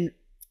politician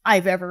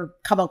I've ever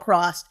come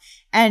across.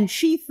 And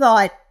she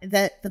thought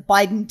that the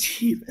Biden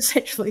team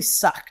essentially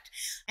sucked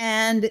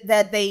and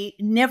that they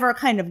never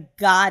kind of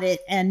got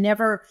it and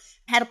never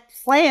had a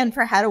plan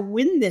for how to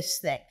win this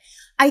thing.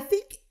 I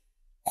think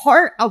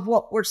part of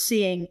what we're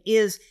seeing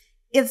is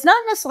it's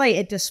not necessarily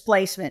a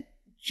displacement.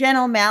 Jen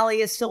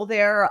O'Malley is still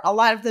there. A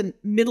lot of the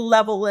middle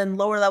level and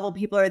lower level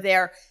people are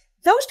there.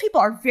 Those people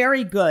are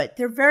very good.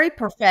 They're very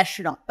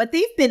professional, but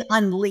they've been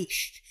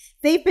unleashed.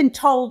 They've been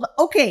told,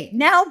 okay,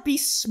 now be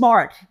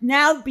smart.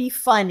 Now be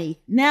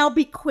funny. Now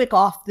be quick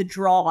off the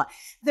draw.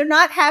 They're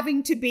not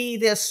having to be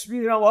this,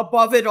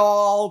 above it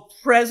all,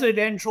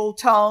 presidential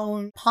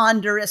tone,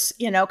 ponderous,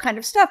 kind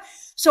of stuff.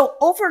 So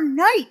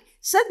overnight,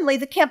 suddenly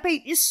the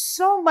campaign is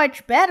so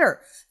much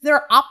better.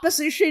 Their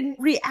opposition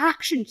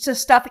reaction to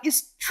stuff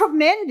is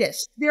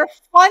tremendous. They're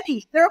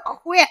funny. They're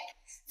quick.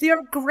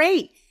 They're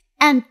great.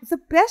 And the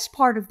best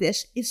part of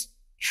this is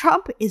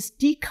Trump is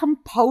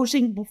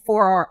decomposing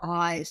before our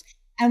eyes.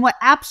 And what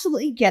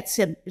absolutely gets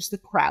him is the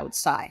crowd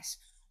size.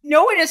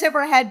 No one has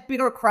ever had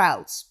bigger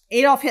crowds.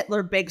 Adolf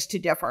Hitler begs to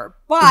differ.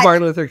 But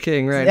Martin Luther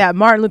King, right? Yeah,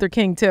 Martin Luther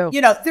King, too.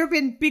 there have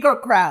been bigger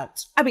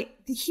crowds. I mean,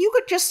 you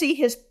could just see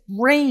his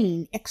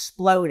brain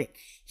exploding.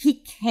 He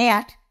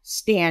can't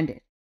stand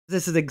it.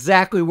 This is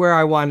exactly where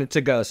I wanted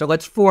to go. So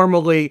let's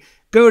formally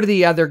go to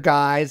the other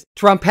guys.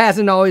 Trump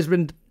hasn't always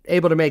been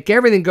able to make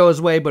everything go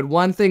his way, but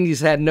one thing he's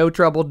had no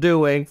trouble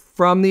doing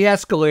from the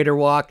escalator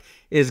walk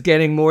is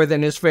getting more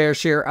than his fair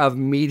share of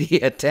media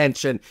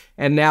attention.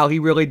 And now he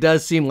really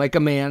does seem like a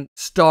man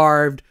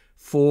starved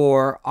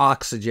for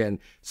oxygen.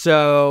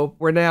 So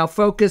we're now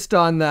focused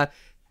on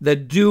the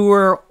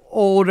doer,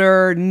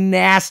 older,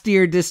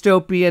 nastier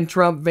dystopian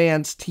Trump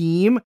Vance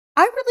team.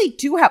 I really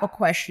do have a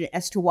question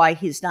as to why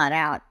he's not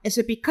out. Is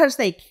it because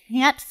they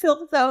can't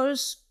fill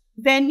those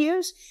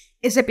venues?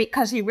 Is it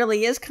because he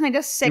really is kind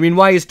of sick? I mean,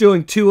 why he's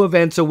doing 2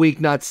 events a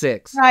week, not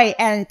 6? Right,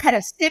 and kind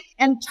of sick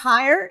and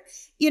tired.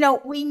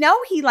 We know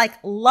he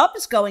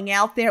loves going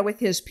out there with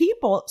his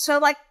people. So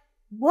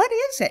what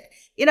is it?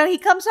 He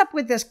comes up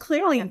with this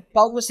clearly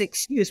bogus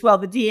excuse. Well,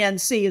 the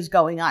DNC is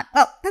going on.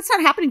 Well, that's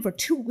not happening for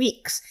 2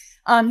 weeks.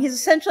 He's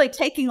essentially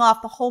taking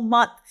off the whole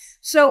month.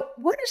 So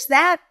what is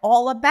that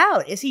all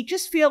about? Is he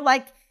just feel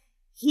like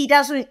he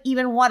doesn't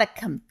even want to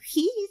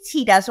compete?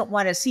 He doesn't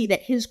want to see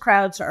that his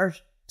crowds are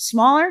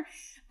smaller?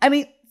 I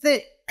mean,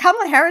 the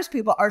Kamala Harris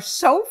people are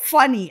so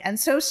funny and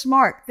so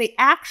smart. They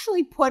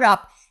actually put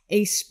up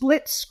a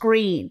split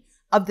screen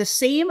of the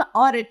same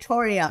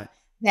auditorium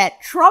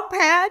that Trump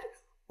had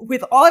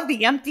with all of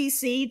the empty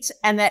seats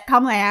and that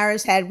Kamala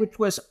Harris had, which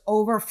was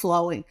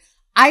overflowing.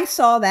 I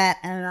saw that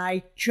and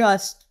I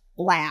just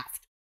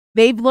laughed.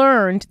 They've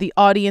learned the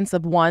audience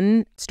of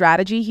one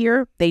strategy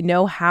here. They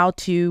know how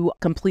to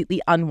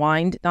completely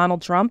unwind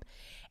Donald Trump.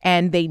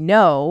 And they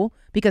know,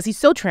 because he's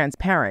so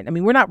transparent. I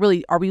mean, are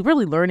we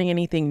really learning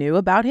anything new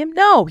about him?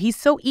 No, he's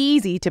so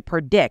easy to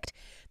predict.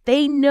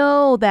 They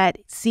know that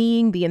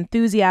seeing the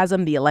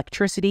enthusiasm, the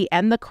electricity,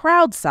 and the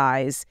crowd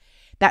size,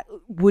 that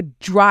would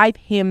drive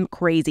him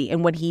crazy.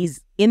 And when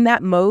he's in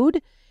that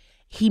mode,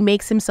 he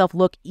makes himself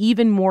look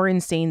even more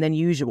insane than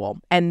usual.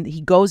 And he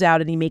goes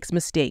out and he makes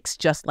mistakes,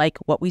 just like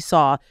what we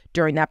saw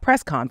during that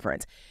press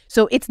conference.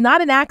 So it's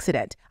not an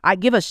accident. I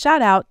give a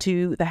shout out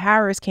to the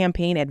Harris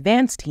campaign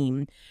advance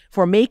team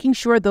for making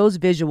sure those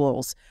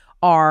visuals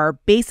are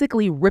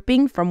basically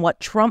ripping from what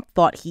Trump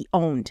thought he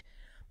owned.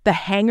 The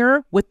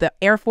hangar with the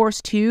Air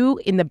Force Two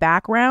in the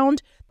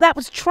background, that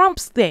was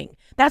Trump's thing.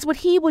 That's what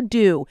he would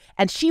do.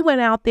 And she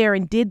went out there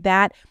and did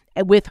that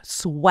with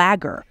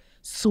swagger.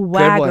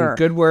 Swagger.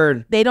 Good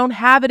word. They don't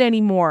have it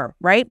anymore,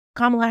 right?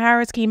 Kamala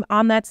Harris came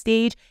on that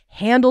stage,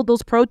 handled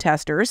those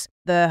protesters,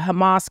 the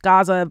Hamas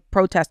Gaza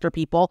protester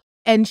people,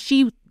 and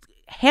she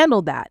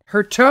handled that.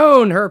 Her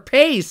tone, her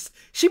pace.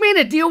 She made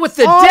a deal with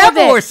the All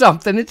devil or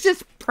something. It's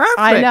just perfect.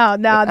 I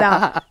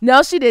know.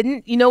 No, she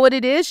didn't. You know what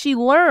it is? She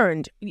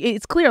learned.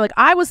 It's clear.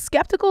 I was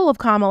skeptical of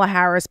Kamala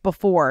Harris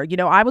before.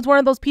 I was one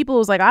of those people who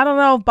was like, I don't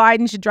know if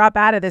Biden should drop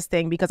out of this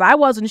thing, because I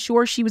wasn't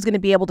sure she was going to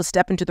be able to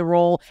step into the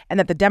role and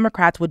that the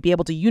Democrats would be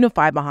able to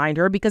unify behind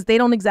her, because they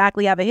don't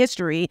exactly have a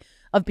history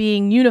of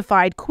being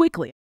unified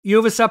quickly. You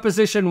have a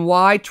supposition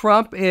why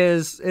Trump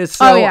is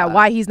so... Oh, yeah.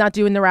 Why he's not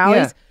doing the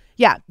rallies?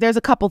 Yeah, there's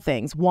a couple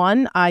things.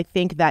 One, I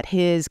think that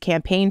his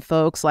campaign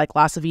folks like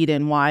LaSavita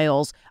and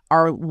Walz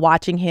are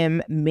watching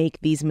him make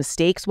these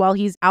mistakes while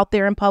he's out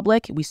there in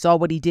public. We saw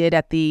what he did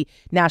at the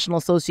National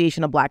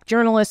Association of Black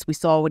Journalists. We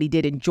saw what he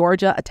did in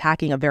Georgia,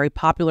 attacking a very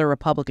popular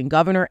Republican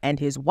governor and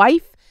his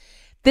wife.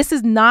 This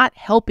is not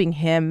helping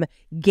him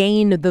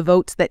gain the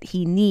votes that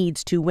he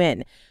needs to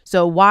win.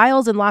 So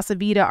Walz and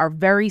LaSavita are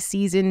very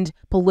seasoned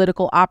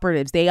political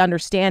operatives. They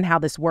understand how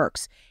this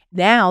works.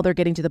 Now they're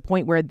getting to the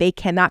point where they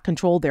cannot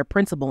control their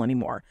principal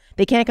anymore.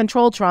 They can't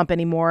control Trump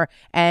anymore.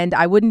 And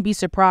I wouldn't be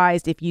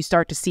surprised if you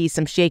start to see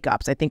some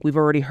shakeups. I think we've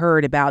already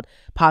heard about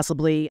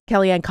possibly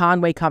Kellyanne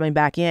Conway coming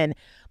back in.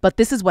 But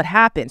this is what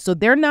happened. So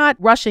they're not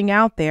rushing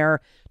out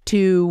there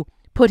to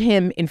put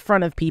him in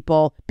front of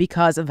people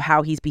because of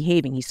how he's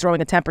behaving. He's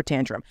throwing a temper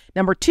tantrum.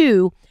 Number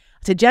two,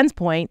 to Jen's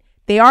point,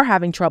 they are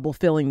having trouble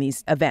filling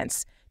these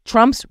events.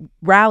 Trump's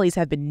rallies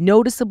have been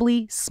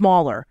noticeably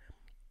smaller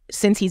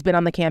since he's been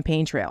on the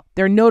campaign trail.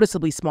 They're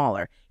noticeably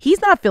smaller.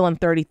 He's not filling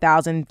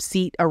 30,000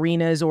 seat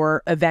arenas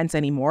or events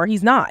anymore.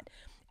 He's not.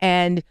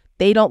 And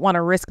they don't want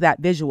to risk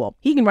that visual.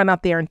 He can run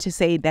out there and to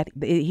say that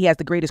he has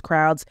the greatest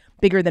crowds,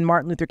 bigger than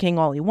Martin Luther King,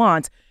 all he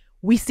wants.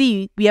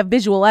 We have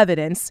visual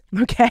evidence,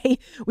 okay?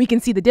 We can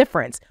see the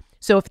difference.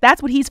 So if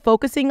that's what he's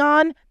focusing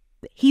on,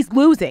 he's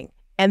losing.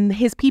 And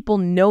his people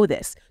know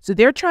this. So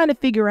they're trying to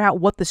figure out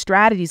what the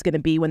strategy is going to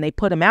be when they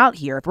put him out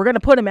here. If we're going to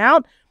put him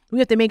out, we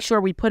have to make sure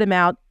we put him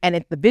out and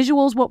if the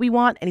visual is what we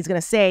want, and he's going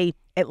to say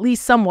at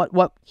least somewhat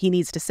what he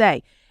needs to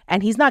say.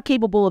 And he's not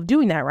capable of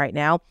doing that right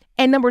now.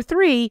 And number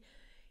three,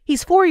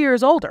 he's 4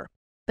 years older.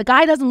 The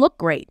guy doesn't look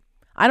great.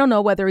 I don't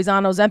know whether he's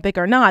on Ozempic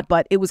or not,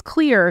 but it was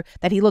clear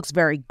that he looks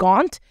very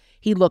gaunt.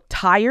 He looked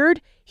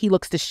tired. He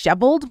looks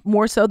disheveled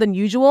more so than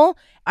usual.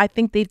 I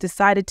think they've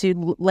decided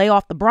to lay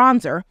off the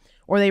bronzer,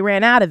 or they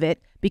ran out of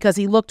it, because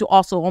he looked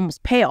also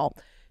almost pale.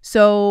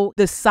 So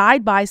the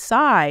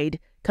side-by-side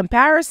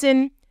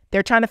comparison,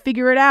 they're trying to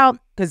figure it out,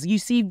 because you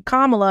see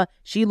Kamala,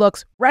 she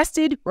looks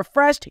rested,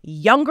 refreshed,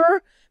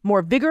 younger,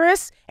 more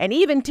vigorous. And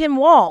even Tim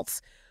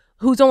Walz,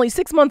 who's only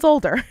 6 months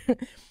older,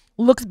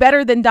 looks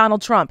better than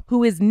Donald Trump,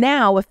 who is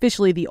now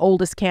officially the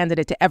oldest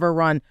candidate to ever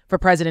run for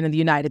president of the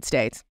United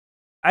States.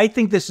 I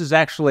think this is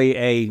actually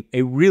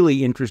a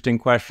really interesting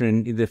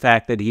question, the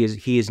fact that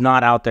he is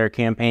not out there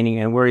campaigning,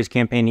 and where he's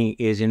campaigning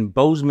is in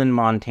Bozeman,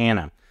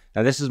 Montana.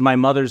 Now, this is my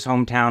mother's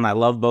hometown. I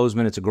love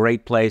Bozeman. It's a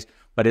great place.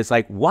 But it's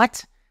like,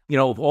 what?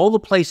 Of all the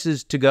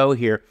places to go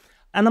here.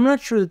 And I'm not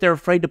sure that they're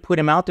afraid to put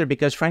him out there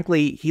because,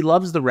 frankly, he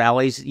loves the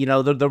rallies.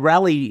 The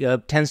rally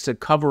tends to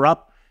cover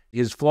up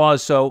his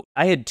flaws. So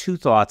I had two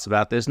thoughts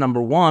about this.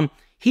 Number one,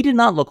 he did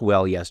not look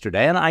well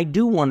yesterday, and I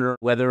do wonder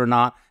whether or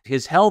not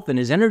his health and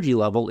his energy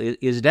level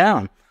is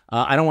down.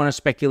 I don't want to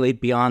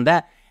speculate beyond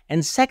that.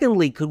 And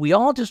secondly, could we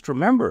all just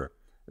remember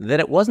that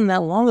it wasn't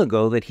that long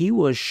ago that he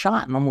was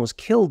shot and almost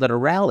killed at a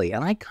rally?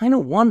 And I kind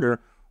of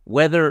wonder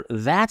whether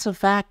that's a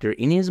factor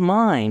in his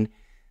mind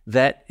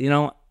that,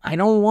 I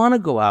don't want to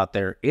go out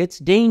there. It's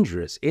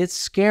dangerous. It's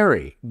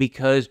scary,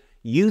 because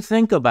you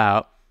think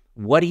about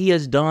what he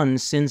has done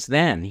since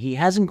then. He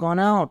hasn't gone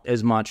out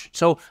as much.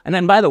 So, and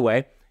then, by the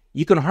way,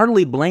 you can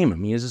hardly blame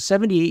him. He is a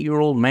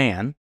 78-year-old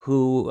man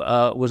who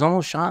was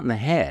almost shot in the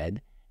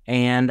head.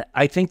 And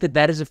I think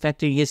that is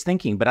affecting his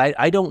thinking. But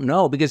I don't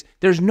know, because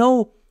there's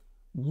no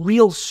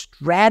real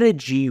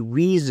strategy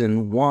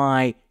reason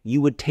why you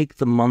would take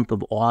the month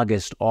of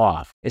August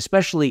off,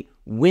 especially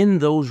when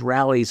those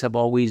rallies have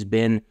always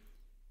been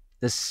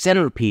the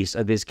centerpiece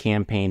of his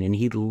campaign, and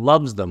he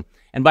loves them.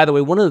 And by the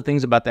way, one of the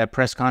things about that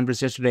press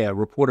conference yesterday, a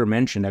reporter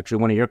mentioned, actually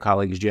one of your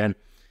colleagues, Jen,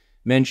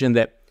 mentioned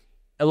that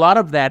a lot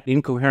of that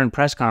incoherent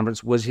press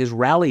conference was his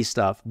rally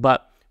stuff.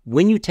 But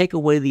when you take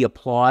away the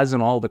applause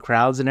and all the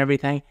crowds and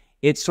everything,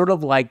 it's sort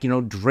of like,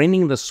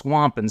 draining the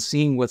swamp and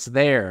seeing what's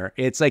there.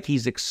 It's like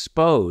he's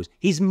exposed.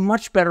 He's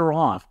much better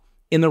off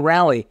in the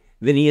rally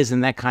than he is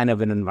in that kind of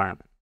an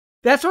environment.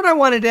 That's what I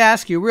wanted to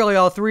ask you, really,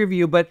 all three of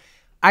you. But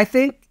I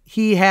think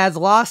he has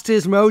lost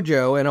his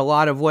mojo in a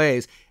lot of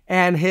ways.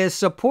 And his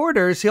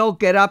supporters, he'll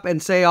get up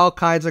and say all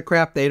kinds of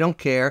crap. They don't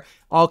care.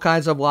 All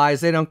kinds of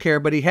lies. They don't care.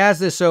 But he has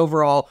this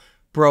overall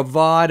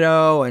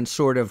bravado and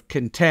sort of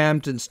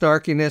contempt and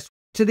snarkiness.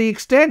 To the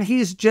extent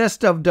he's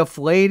just a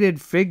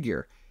deflated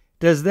figure,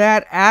 does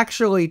that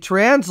actually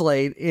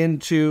translate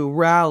into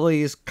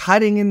rallies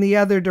cutting in the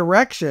other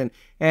direction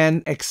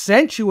and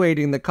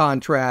accentuating the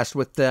contrast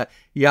with the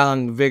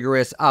young,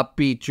 vigorous,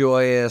 upbeat,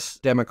 joyous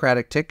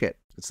Democratic ticket?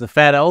 It's the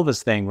Fat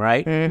Elvis thing,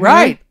 right? Mm-hmm.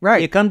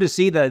 Right. You come to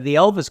see the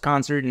Elvis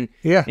concert, and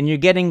you're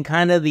getting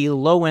kind of the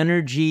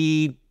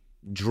low-energy,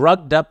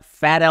 drugged-up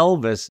Fat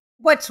Elvis.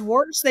 What's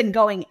worse than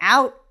going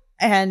out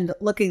and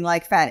looking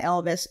like Fat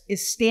Elvis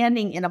is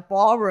standing in a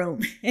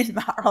ballroom in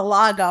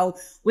Mar-a-Lago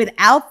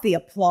without the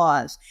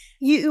applause.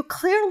 You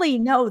clearly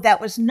know that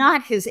was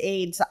not his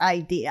aide's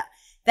idea.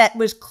 That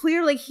was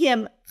clearly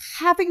him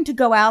having to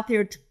go out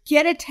there to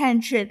get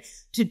attention,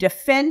 to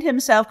defend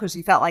himself, because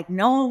he felt like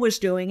no one was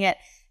doing it.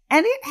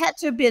 And it had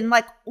to have been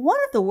like one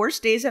of the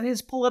worst days of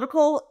his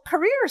political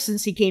career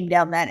since he came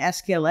down that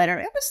escalator.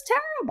 It was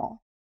terrible.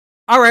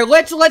 All right,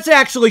 let's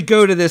actually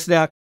go to this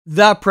now.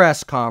 The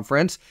press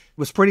conference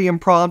was pretty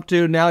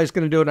impromptu. Now he's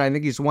going to do it. I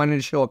think he's wanting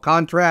to show a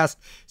contrast,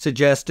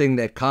 suggesting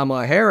that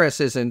Kamala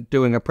Harris isn't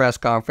doing a press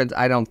conference.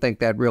 I don't think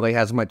that really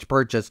has much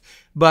purchase.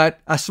 But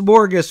a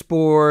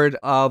smorgasbord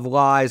of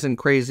lies and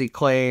crazy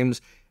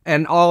claims.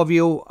 And all of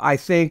you, I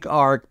think,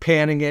 are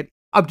panning it.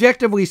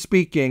 Objectively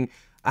speaking,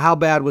 how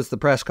bad was the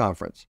press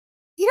conference?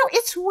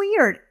 It's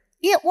weird.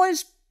 It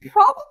was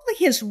probably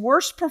his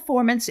worst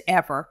performance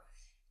ever.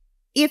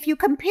 If you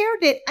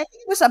compared it, I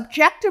think it was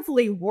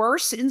objectively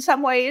worse in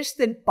some ways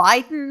than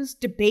Biden's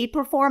debate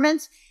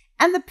performance.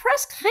 And the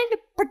press kind of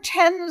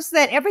pretends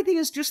that everything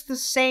is just the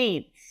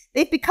same.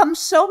 They've become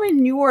so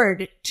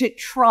inured to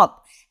Trump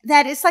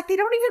that it's like they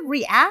don't even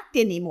react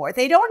anymore.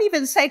 They don't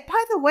even say,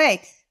 by the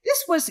way,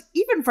 this was,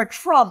 even for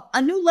Trump,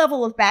 a new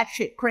level of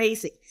batshit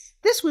crazy.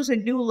 This was a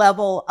new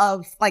level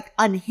of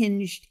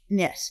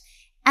unhingedness.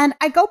 And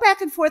I go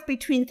back and forth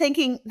between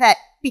thinking that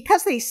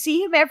because they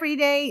see him every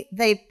day,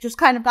 they've just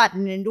kind of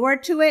gotten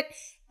inured to it,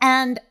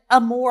 and a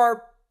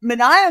more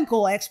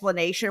maniacal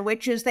explanation,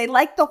 which is they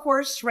like the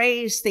horse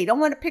race. They don't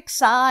want to pick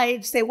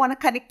sides. They want to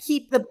kind of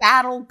keep the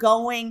battle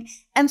going.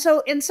 And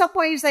so in some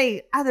ways,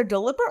 they either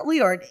deliberately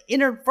or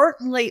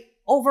inadvertently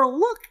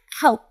overlook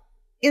how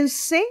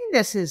insane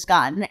this has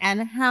gotten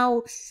and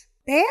how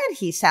bad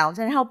he sounds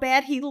and how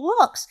bad he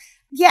looks.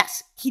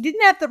 Yes, he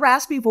didn't have the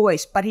raspy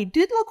voice, but he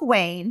did look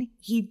wan.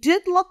 He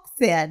did look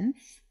thin.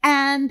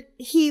 And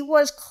he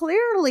was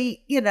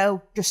clearly,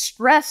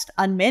 distressed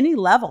on many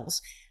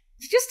levels.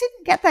 He just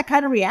didn't get that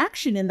kind of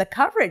reaction in the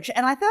coverage.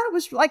 And I thought it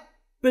was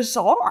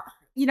bizarre.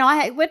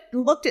 I went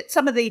and looked at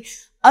some of the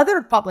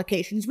other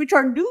publications, which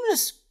are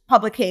news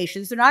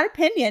publications. They're not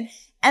opinion.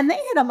 And they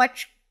had a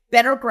much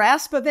better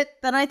grasp of it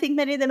than I think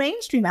many of the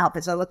mainstream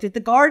outfits. I looked at The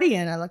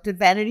Guardian. I looked at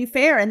Vanity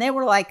Fair. And they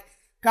were like,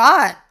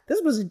 God, this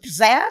was a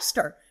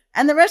disaster.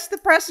 And the rest of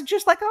the press is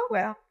just like, oh,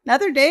 well,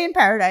 another day in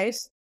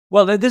paradise.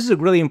 Well, this is a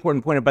really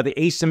important point about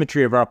the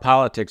asymmetry of our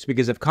politics,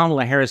 because if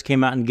Kamala Harris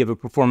came out and gave a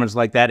performance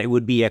like that, it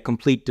would be a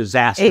complete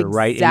disaster,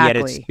 right?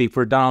 And yet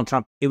for Donald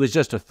Trump, it was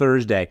just a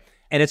Thursday.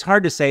 And it's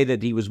hard to say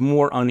that he was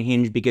more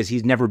unhinged because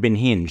he's never been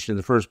hinged in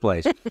the first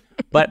place.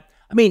 But,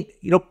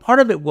 part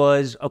of it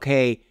was,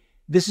 okay,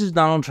 this is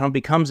Donald Trump.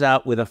 He comes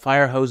out with a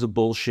fire hose of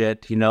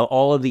bullshit,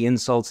 all of the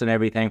insults and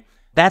everything.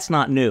 That's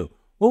not new.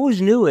 What was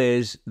new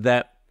is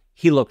that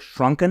he looked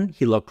shrunken.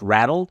 He looked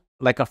rattled,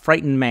 like a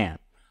frightened man.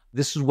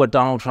 This is what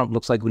Donald Trump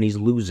looks like when he's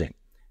losing.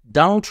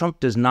 Donald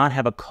Trump does not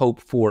have a cope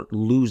for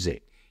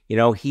losing.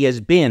 He has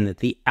been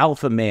the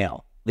alpha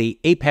male, the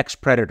apex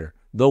predator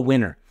the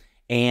winner.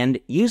 And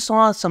you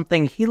saw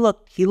something, he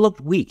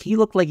looked weak. He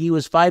looked like he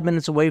was 5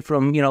 minutes away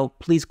from,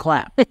 please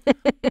clap.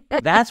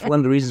 That's one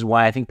of the reasons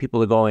why I think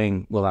people are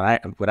going, well,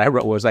 what I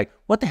wrote was like,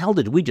 what the hell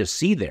did we just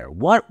see there?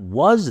 What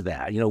was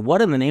that?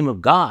 What in the name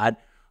of God?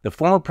 The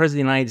former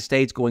president of the United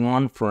States going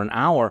on for an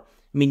hour.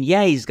 I mean,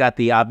 yeah, he's got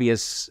the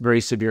obvious, very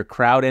severe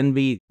crowd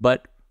envy,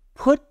 but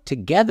put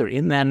together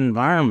in that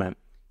environment,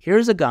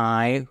 here's a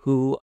guy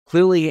who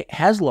clearly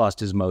has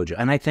lost his mojo.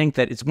 And I think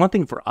that it's one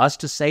thing for us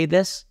to say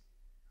this,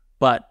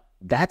 but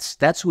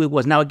that's who it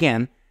was. Now,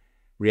 again,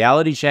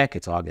 reality check,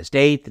 it's August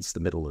 8th, it's the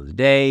middle of the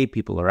day,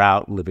 people are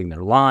out living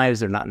their lives,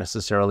 they're not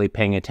necessarily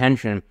paying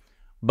attention,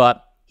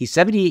 but he's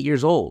 78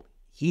 years old.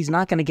 He's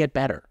not going to get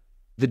better.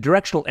 The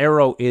directional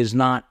arrow is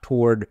not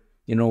toward,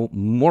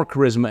 more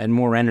charisma and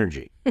more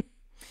energy.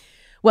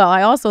 Well,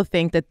 I also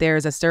think that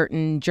there's a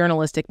certain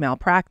journalistic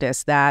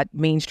malpractice that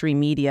mainstream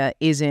media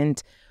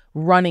isn't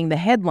running the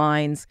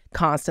headlines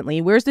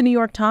constantly. Where's the New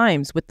York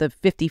Times with the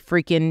 50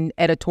 freaking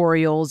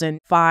editorials and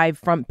 5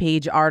 front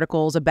page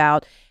articles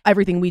about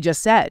everything we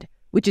just said,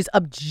 which is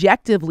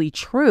objectively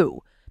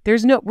true?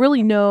 There's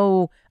really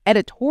no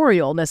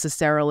editorial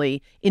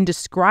necessarily in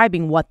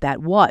describing what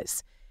that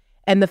was.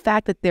 And the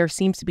fact that there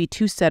seems to be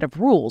 2 sets of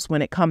rules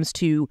when it comes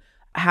to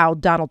how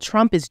Donald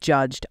Trump is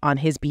judged on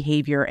his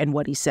behavior and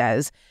what he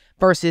says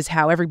versus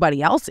how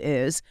everybody else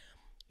is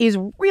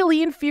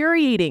really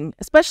infuriating,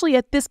 especially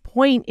at this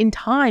point in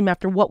time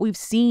after what we've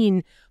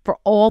seen for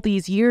all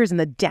these years and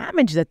the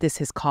damage that this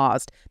has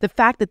caused. The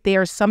fact that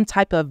there's some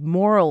type of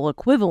moral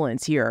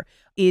equivalence here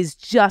is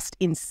just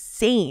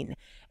insane.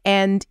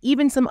 And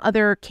even some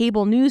other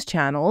cable news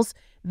channels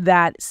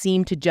that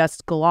seem to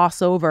just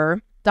gloss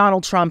over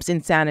Donald Trump's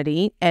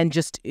insanity and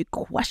just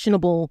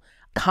questionable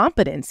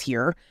competence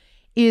here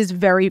is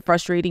very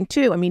frustrating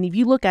too. I mean, if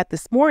you look at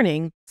this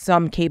morning,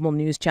 some cable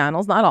news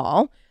channels, not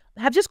all,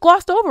 have just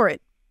glossed over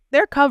it.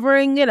 They're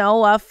covering,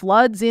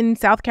 floods in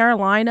South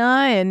Carolina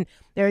and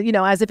they're,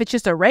 as if it's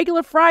just a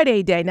regular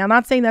Friday day. Now,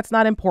 not saying that's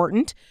not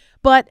important,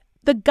 but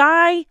the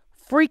guy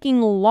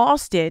freaking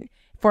lost it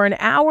for an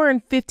hour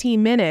and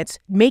 15 minutes,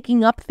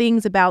 making up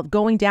things about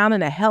going down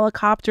in a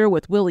helicopter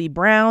with Willie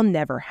Brown.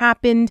 Never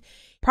happened.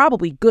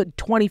 Probably good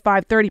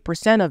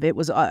 25-30% of it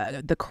was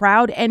the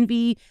crowd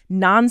envy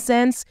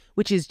nonsense,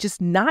 which is just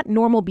not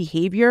normal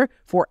behavior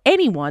for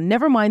anyone,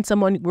 never mind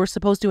someone we're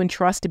supposed to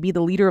entrust to be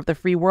the leader of the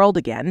free world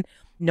again.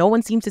 No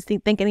one seems to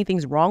think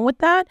anything's wrong with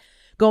that.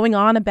 Going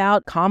on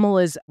about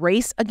Kamala's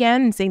race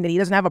again and saying that he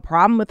doesn't have a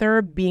problem with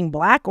her being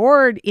black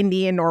or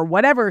Indian or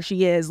whatever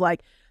she is,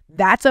 like,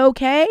 that's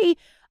okay.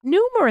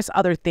 Numerous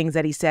other things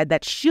that he said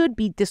that should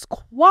be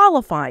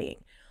disqualifying.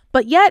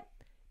 But yet,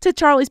 to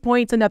Charlie's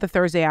point, it's another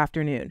Thursday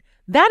afternoon.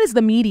 That is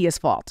the media's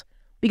fault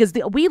because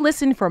we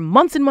listened for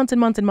months and months and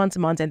months and months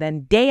and months and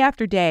then day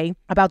after day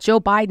about Joe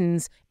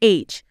Biden's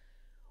age.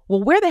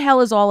 Well, where the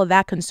hell is all of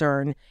that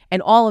concern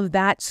and all of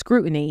that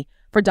scrutiny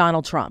for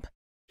Donald Trump?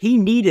 He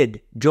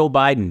needed Joe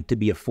Biden to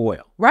be a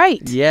foil.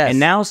 Right. Yes. And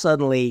now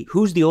suddenly,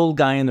 who's the old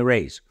guy in the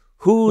race?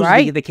 Who's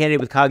the candidate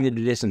with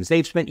cognitive dissonance?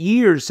 They've spent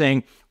years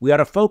saying we ought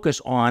to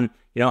focus on,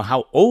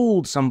 how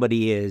old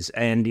somebody is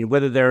and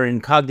whether they're in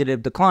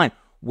cognitive decline.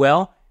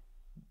 Well,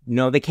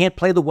 they can't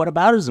play the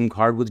whataboutism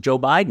card with Joe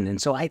Biden.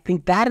 And so I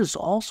think that has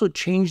also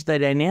changed the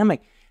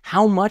dynamic.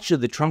 How much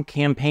of the Trump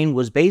campaign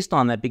was based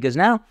on that? Because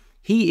now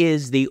he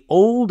is the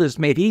oldest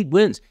man. If he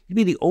wins, he'd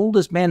be the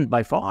oldest man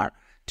by far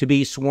to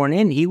be sworn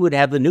in. He would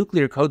have the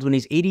nuclear codes when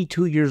he's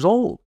 82 years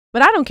old.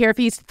 But I don't care if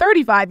he's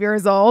 35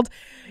 years old.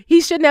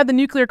 He shouldn't have the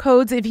nuclear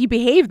codes if he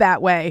behaved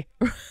that way.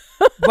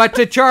 But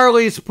to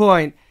Charlie's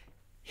point,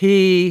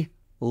 he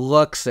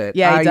looks it.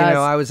 Yeah, he does.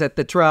 I was at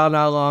the trial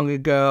not long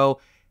ago.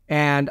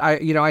 And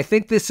I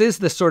think this is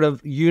the sort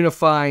of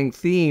unifying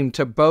theme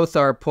to both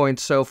our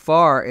points so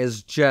far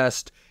is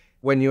just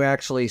when you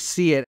actually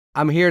see it.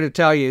 I'm here to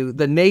tell you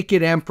the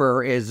naked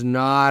emperor is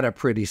not a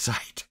pretty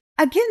sight.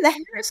 Again, the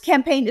Harris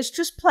campaign is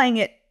just playing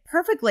it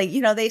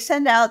perfectly. They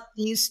send out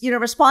these,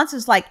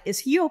 responses like, is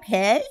he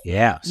okay?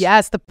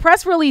 Yes. The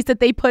press release that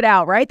they put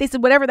out, right? They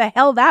said whatever the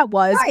hell that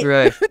was.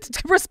 Right.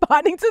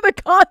 Responding to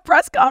the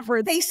press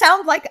conference. They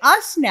sound like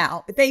us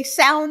now. They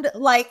sound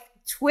like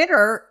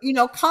Twitter,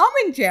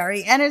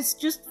 commentary, and it's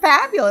just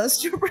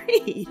fabulous to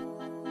read.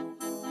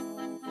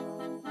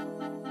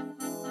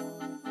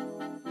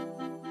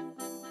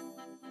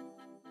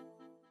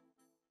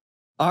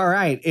 All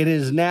right, it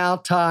is now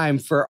time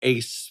for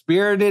a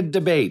spirited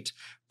debate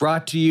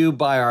brought to you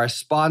by our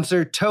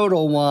sponsor,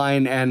 Total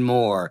Wine and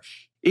More.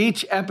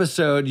 Each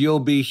episode, you'll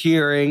be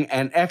hearing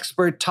an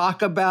expert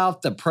talk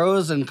about the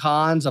pros and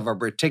cons of a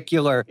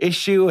particular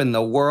issue in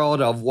the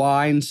world of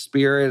wine,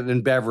 spirit,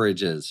 and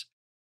beverages.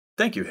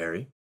 Thank you,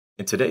 Harry.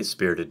 In today's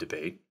spirited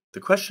debate, the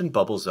question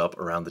bubbles up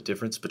around the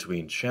difference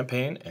between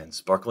champagne and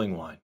sparkling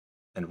wine,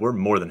 and we're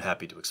more than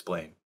happy to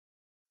explain.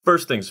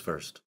 First things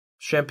first,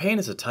 champagne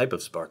is a type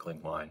of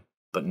sparkling wine,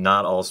 but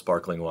not all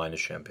sparkling wine is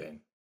champagne.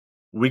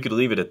 We could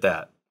leave it at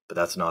that, but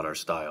that's not our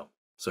style,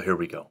 so here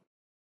we go.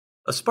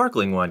 A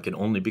sparkling wine can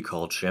only be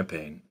called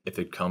champagne if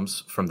it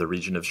comes from the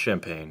region of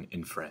Champagne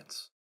in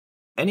France.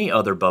 Any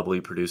other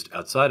bubbly produced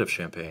outside of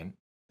Champagne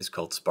is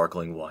called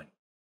sparkling wine.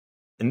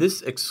 In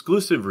this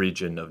exclusive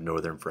region of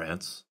northern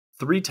France,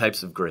 3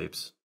 types of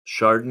grapes,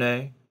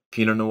 Chardonnay,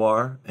 Pinot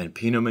Noir, and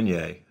Pinot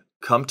Meunier,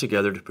 come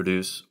together to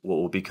produce what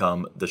will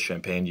become the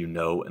champagne you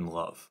know and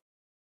love.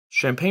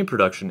 Champagne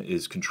production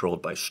is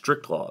controlled by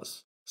strict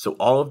laws, so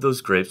all of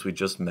those grapes we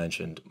just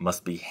mentioned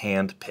must be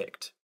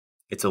hand-picked.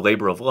 It's a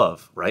labor of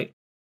love, right?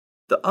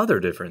 The other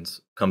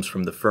difference comes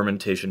from the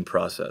fermentation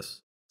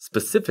process,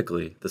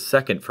 specifically the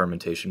second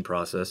fermentation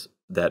process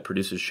that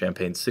produces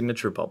champagne's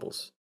signature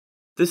bubbles.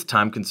 This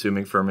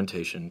time-consuming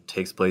fermentation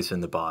takes place in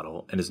the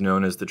bottle and is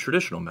known as the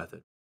traditional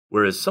method,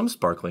 whereas some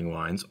sparkling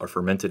wines are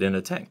fermented in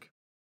a tank.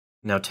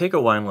 Now take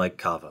a wine like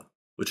Cava,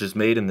 which is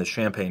made in the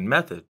Champagne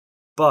method,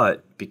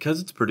 but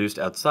because it's produced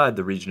outside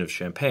the region of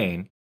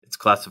Champagne, it's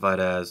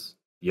classified as,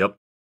 yep,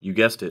 you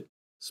guessed it,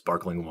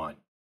 sparkling wine.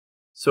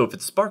 So if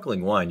it's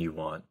sparkling wine you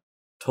want,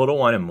 Total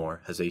Wine &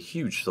 More has a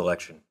huge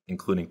selection,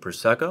 including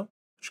Prosecco,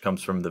 which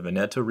comes from the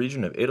Veneto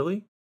region of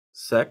Italy,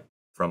 Sec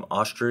from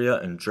Austria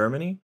and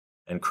Germany,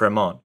 and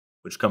Cremant,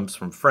 which comes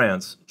from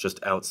France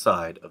just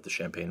outside of the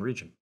Champagne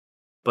region.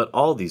 But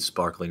all these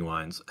sparkling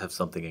wines have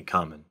something in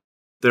common.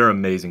 They're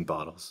amazing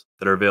bottles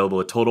that are available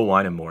at Total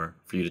Wine & More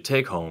for you to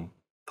take home,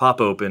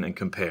 pop open, and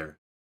compare,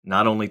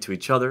 not only to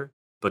each other,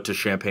 but to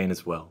champagne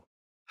as well.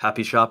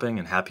 Happy shopping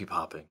and happy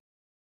popping.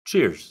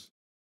 Cheers!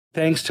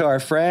 Thanks to our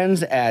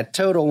friends at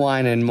Total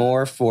Wine &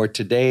 More for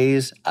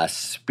today's A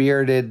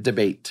Spirited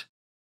Debate.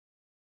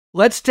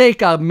 Let's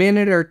take a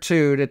minute or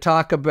two to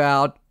talk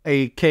about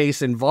a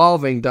case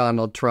involving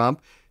Donald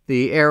Trump,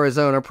 the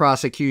Arizona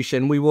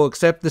prosecution. We will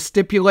accept the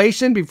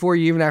stipulation before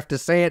you even have to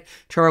say it.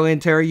 Charlie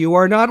and Terry, you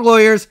are not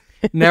lawyers.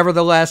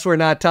 Nevertheless, we're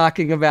not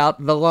talking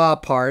about the law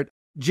part.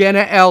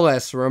 Jenna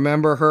Ellis,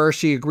 remember her?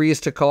 She agrees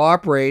to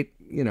cooperate.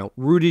 You know,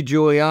 Rudy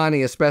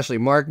Giuliani, especially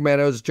Mark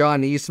Meadows,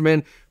 John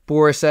Eastman,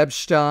 Boris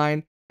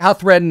Epstein. How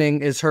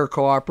threatening is her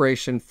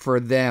cooperation for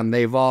them?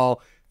 They've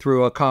all,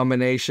 through a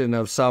combination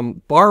of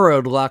some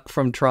borrowed luck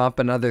from Trump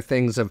and other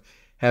things,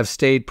 have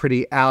stayed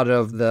pretty out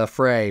of the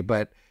fray.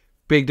 But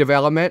big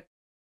development?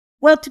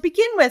 Well, to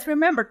begin with,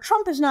 remember,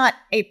 Trump is not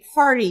a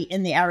party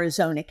in the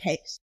Arizona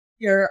case.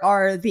 There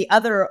are the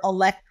other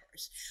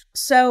electors.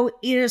 So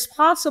it is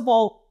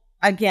possible,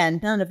 again,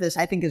 none of this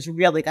I think is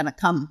really going to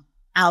come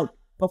out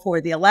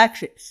before the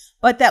election,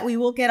 but that we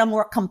will get a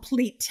more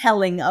complete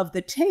telling of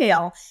the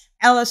tale.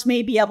 Ellis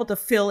may be able to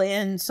fill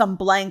in some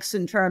blanks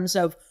in terms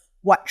of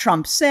what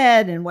Trump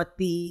said and what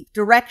the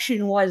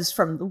direction was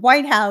from the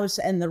White House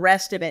and the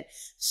rest of it.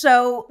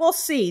 So we'll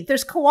see.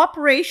 There's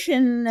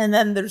cooperation and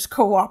then there's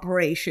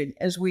cooperation,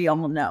 as we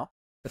all know.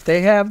 If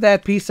they have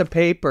that piece of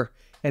paper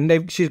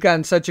and she's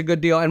gotten such a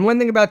good deal. And one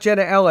thing about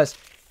Jenna Ellis,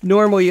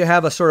 normally you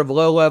have a sort of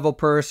low-level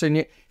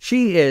person.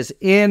 She is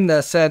in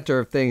the center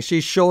of things.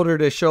 She's shoulder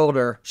to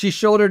shoulder. She's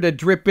shoulder to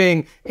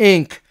dripping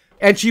ink.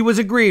 And she was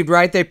aggrieved,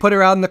 right? They put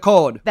her out in the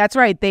cold. That's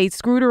right. They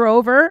screwed her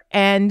over.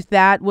 And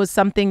that was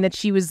something that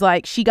she was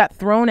like, she got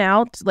thrown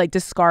out, like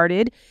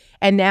discarded.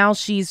 And now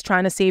she's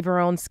trying to save her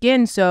own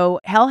skin. So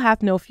hell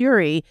hath no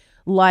fury,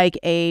 like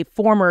a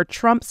former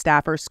Trump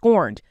staffer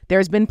scorned.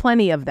 There's been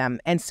plenty of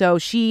them. And so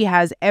she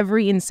has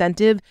every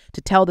incentive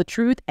to tell the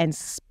truth and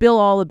spill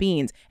all the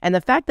beans. And the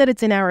fact that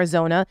it's in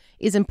Arizona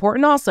is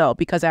important also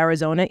because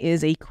Arizona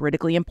is a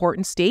critically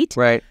important state.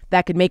 Right.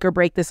 That could make or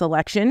break this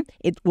election.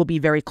 It will be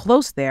very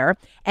close there.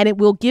 And it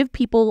will give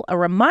people a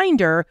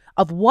reminder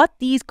of what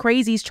these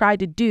crazies tried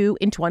to do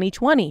in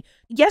 2020.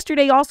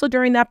 Yesterday, also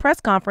during that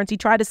press conference, he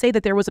tried to say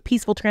that there was a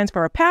peaceful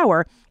transfer of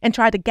power and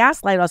tried to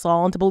gaslight us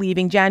all into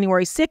believing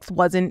January 6th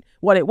wasn't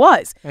what it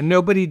was. And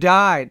nobody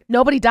died.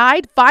 Nobody died.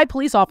 5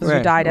 police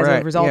officers died as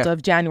a result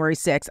of January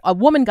 6th. A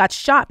woman got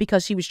shot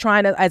because she was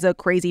trying to, as a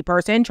crazy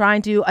person,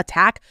 trying to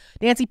attack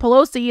Nancy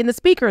Pelosi in the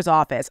speaker's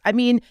office. I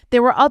mean,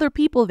 there were other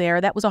people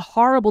there. That was a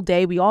horrible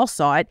day. We all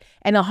saw it.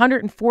 And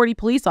 140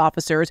 police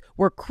officers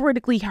were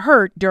critically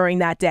hurt during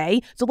that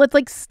day. So let's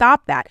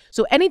stop that.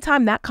 So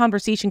anytime that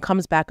conversation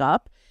comes back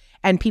up,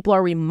 and people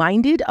are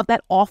reminded of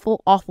that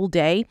awful, awful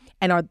day,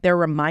 and they're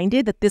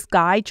reminded that this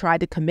guy tried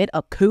to commit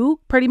a coup,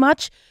 pretty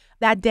much,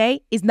 that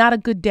day is not a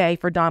good day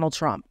for Donald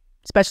Trump,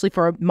 especially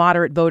for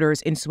moderate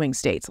voters in swing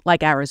states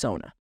like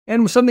Arizona.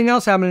 And something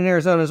else happened in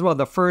Arizona as well.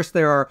 The first,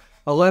 there are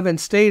 11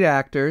 state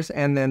actors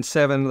and then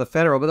 7 of the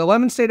federal. But the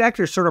 11 state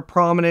actors sort of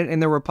prominent in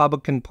the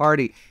Republican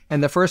Party.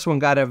 And the first one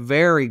got a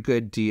very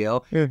good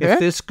deal. Mm-hmm. If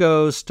this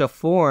goes to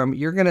form,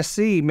 you're going to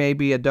see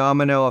maybe a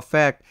domino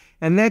effect.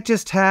 And that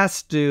just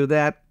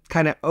that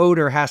kind of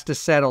odor has to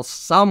settle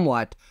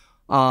somewhat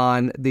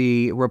on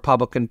the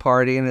Republican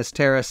Party. And as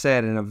Tara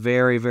said, in a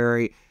very,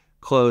 very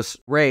close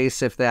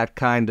race, if that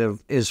kind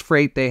of is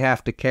freight they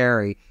have to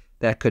carry,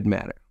 that could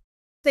matter.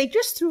 They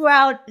just threw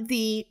out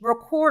the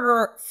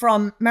recorder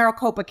from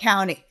Maricopa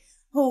County,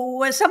 who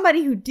was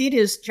somebody who did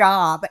his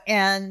job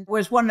and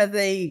was one of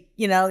the,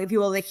 if you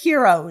will, the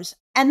heroes.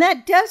 And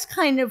that does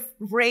kind of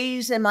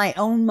raise in my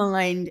own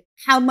mind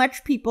how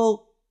much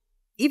people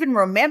even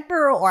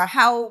remember or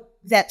how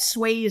that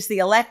sways the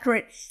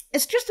electorate.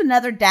 It's just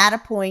another data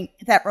point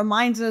that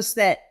reminds us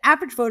that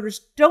average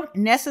voters don't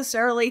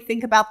necessarily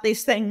think about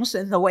these things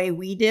in the way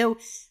we do.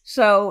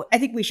 So I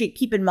think we should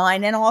keep in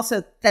mind, and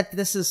also that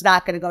this is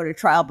not going to go to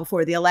trial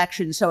before the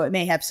election, so it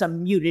may have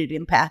some muted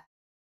impact.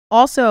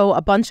 Also,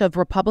 a bunch of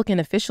Republican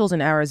officials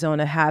in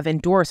Arizona have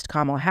endorsed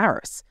Kamala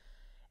Harris.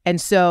 And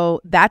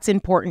so that's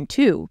important,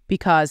 too,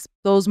 because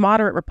those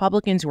moderate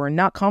Republicans who are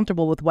not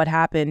comfortable with what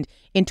happened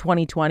in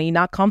 2020,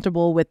 not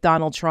comfortable with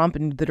Donald Trump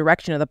and the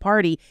direction of the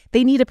party,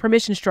 they need a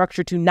permission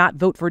structure to not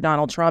vote for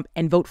Donald Trump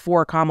and vote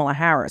for Kamala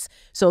Harris.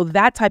 So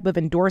that type of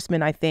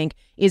endorsement, I think,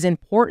 is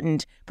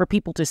important for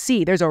people to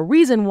see. There's a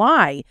reason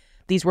why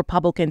these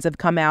Republicans have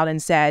come out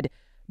and said,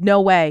 no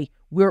way,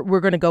 we're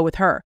going to go with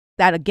her.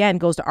 That, again,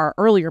 goes to our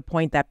earlier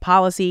point that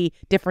policy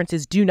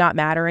differences do not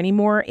matter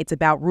anymore. It's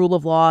about rule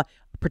of law,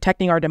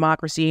 protecting our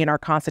democracy and our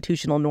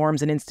constitutional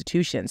norms and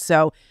institutions.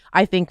 So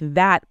I think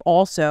that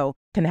also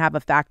can have a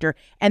factor.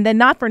 And then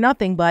not for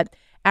nothing, but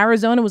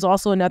Arizona was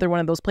also another one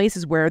of those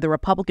places where the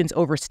Republicans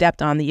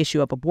overstepped on the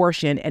issue of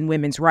abortion and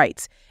women's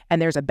rights.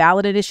 And there's a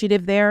ballot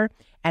initiative there,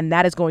 and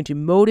that is going to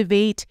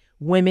motivate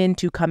women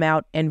to come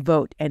out and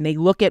vote. And they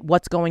look at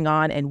what's going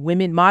on, and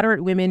women,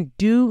 moderate women,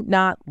 do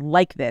not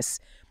like this.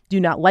 Do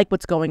not like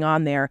what's going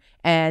on there.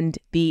 And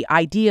the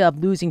idea of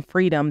losing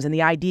freedoms and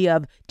the idea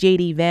of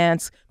J.D.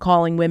 Vance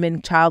calling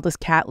women childless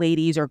cat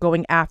ladies or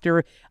going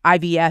after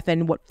IVF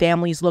and what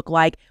families look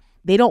like,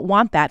 they don't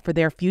want that for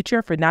their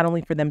future, for not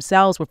only for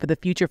themselves, but for the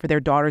future for their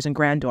daughters and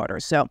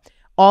granddaughters. So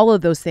all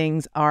of those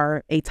things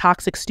are a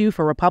toxic stew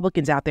for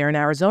Republicans out there in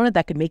Arizona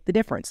that could make the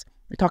difference.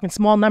 We're talking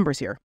small numbers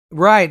here.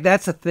 Right.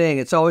 That's the thing.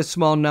 It's always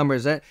small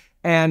numbers.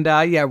 And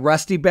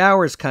Rusty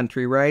Bowers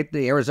country, right?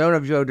 The Arizona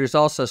voters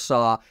also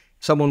saw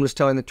someone was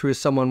telling the truth,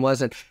 someone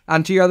wasn't.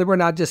 And to your other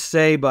one, I'll just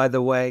say, by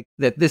the way,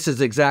 that this is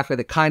exactly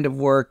the kind of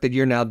work that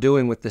you're now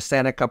doing with the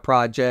Seneca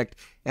Project.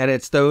 And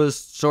it's those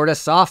sort of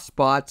soft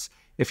spots,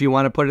 if you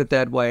want to put it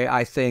that way,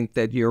 I think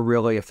that you're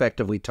really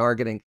effectively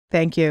targeting.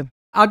 Thank you.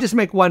 I'll just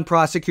make one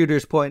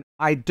prosecutor's point.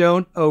 I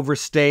don't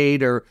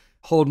overstate or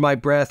hold my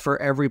breath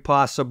for every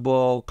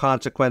possible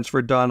consequence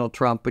for Donald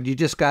Trump, but you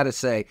just got to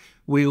say,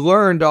 we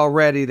learned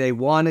already they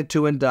wanted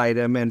to indict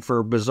him, and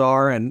for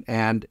bizarre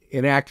and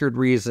inaccurate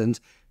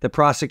reasons, the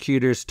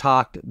prosecutors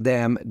talked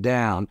them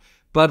down.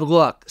 But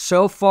look,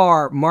 so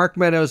far, Mark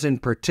Meadows in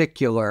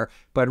particular,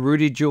 but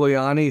Rudy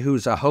Giuliani,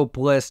 who's a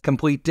hopeless,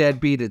 complete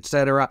deadbeat,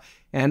 etc.,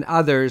 and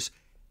others,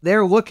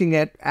 they're looking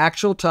at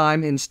actual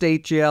time in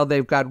state jail.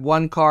 They've got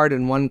one card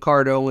and one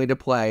card only to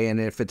play. And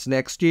if it's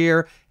next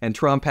year and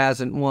Trump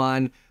hasn't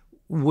won,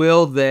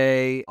 will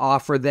they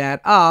offer that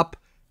up?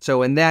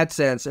 So in that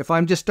sense, if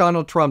I'm just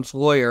Donald Trump's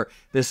lawyer,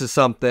 this is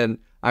something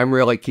I'm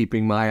really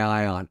keeping my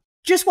eye on.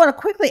 Just want to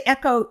quickly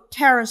echo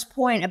Tara's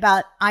point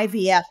about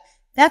IVF.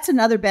 That's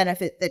another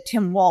benefit that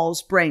Tim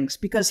Walz brings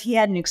because he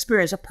had an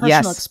experience, a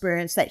personal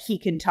experience that he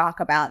can talk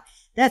about.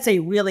 That's a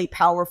really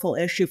powerful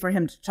issue for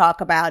him to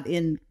talk about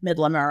in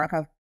Middle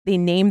America. They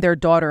named their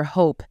daughter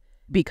Hope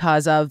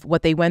because of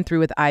what they went through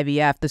with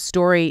IVF. The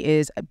story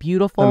is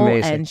beautiful.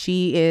 Amazing. And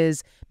she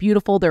is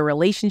beautiful. Their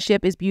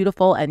relationship is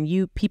beautiful.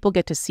 And people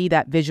get to see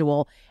that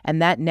visual. And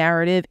that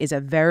narrative is a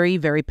very,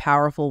 very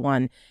powerful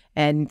one.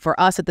 And for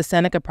us at the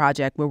Seneca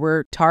Project, where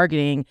we're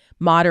targeting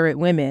moderate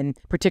women,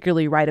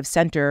 particularly right of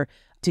center,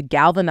 to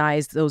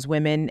galvanize those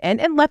women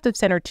and left of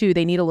center too.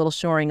 They need a little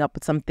shoring up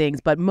with some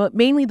things, but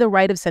mainly the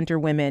right of center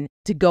women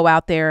to go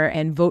out there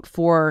and vote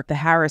for the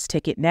Harris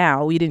ticket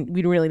now. We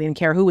really didn't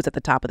care who was at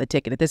the top of the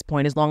ticket at this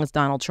point, as long as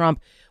Donald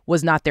Trump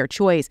was not their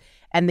choice.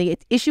 And the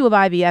issue of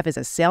IVF is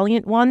a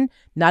salient one,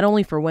 not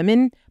only for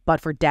women,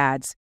 but for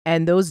dads.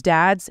 And those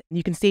dads,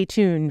 you can stay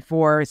tuned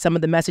for some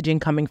of the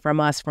messaging coming from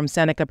us from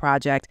Seneca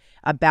Project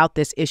about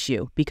this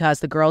issue,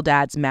 because the girl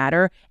dads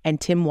matter, and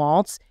Tim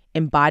Walz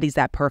embodies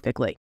that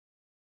perfectly.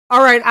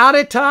 All right, out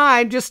of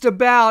time, just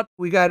about.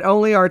 We got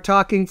only our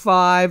talking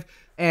five.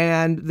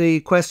 And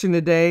the question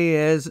today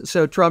is,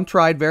 so Trump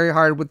tried very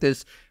hard with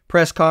this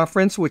press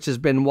conference, which has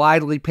been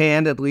widely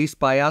panned, at least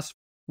by us.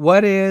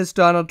 What is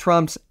Donald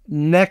Trump's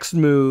next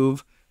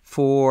move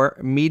for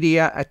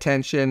media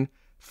attention?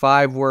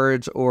 5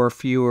 words or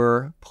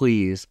fewer,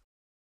 please.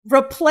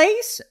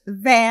 Replace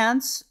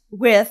Vance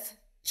with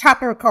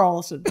Tucker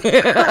Carlson.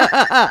 Good.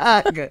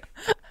 That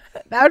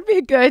would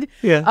be good.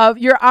 Yeah.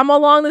 I'm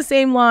along the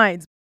same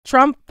lines.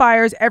 Trump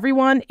fires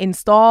everyone,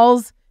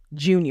 installs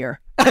Junior.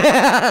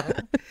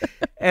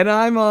 And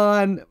I'm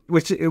on,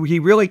 which he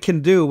really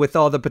can do with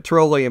all the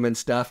petroleum and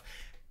stuff,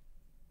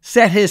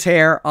 set his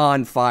hair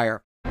on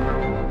fire.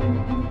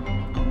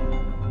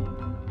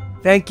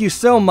 Thank you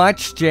so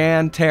much,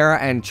 Jan, Tara,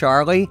 and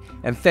Charlie.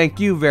 And thank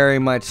you very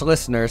much,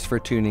 listeners, for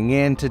tuning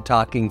in to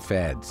Talking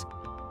Feds.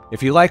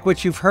 If you like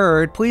what you've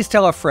heard, please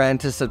tell a friend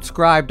to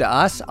subscribe to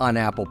us on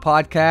Apple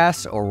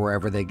Podcasts or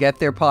wherever they get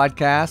their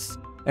podcasts.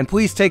 And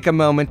please take a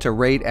moment to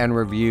rate and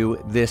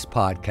review this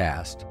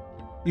podcast.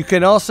 You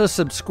can also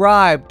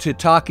subscribe to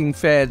Talking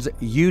Fed's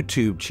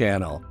YouTube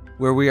channel,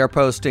 where we are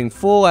posting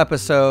full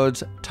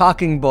episodes,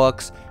 talking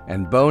books,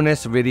 and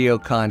bonus video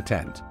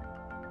content.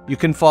 You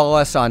can follow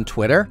us on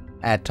Twitter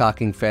at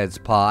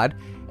TalkingFedsPod,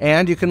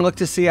 and you can look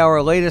to see our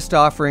latest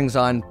offerings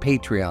on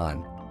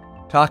Patreon.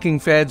 Talking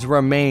Feds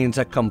remains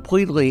a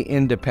completely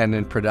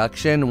independent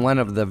production, one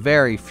of the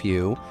very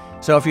few.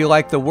 So if you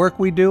like the work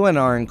we do and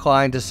are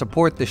inclined to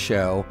support the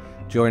show,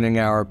 joining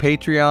our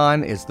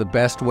Patreon is the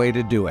best way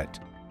to do it.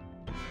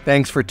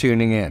 Thanks for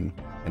tuning in.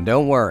 And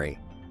don't worry,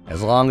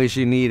 as long as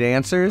you need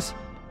answers,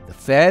 the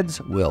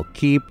Feds will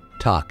keep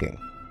talking.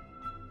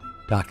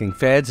 Talking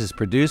Feds is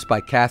produced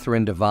by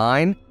Catherine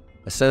Devine,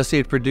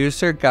 associate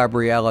producer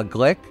Gabriella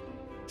Glick,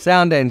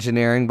 sound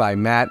engineering by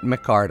Matt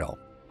McArdle.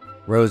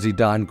 Rosie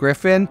Dawn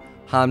Griffin,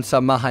 Hamza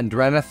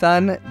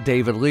Mahendranathan,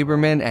 David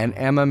Lieberman, and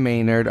Emma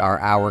Maynard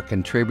are our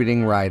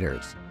contributing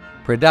writers.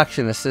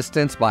 Production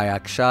assistance by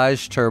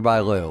Akshaj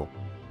Turbailu.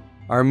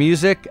 Our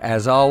music,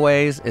 as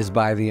always, is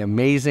by the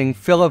amazing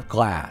Philip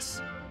Glass.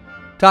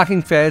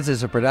 Talking Feds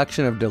is a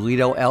production of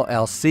Delito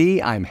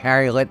LLC. I'm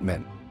Harry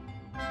Littman.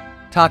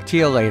 Talk to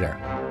you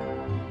later.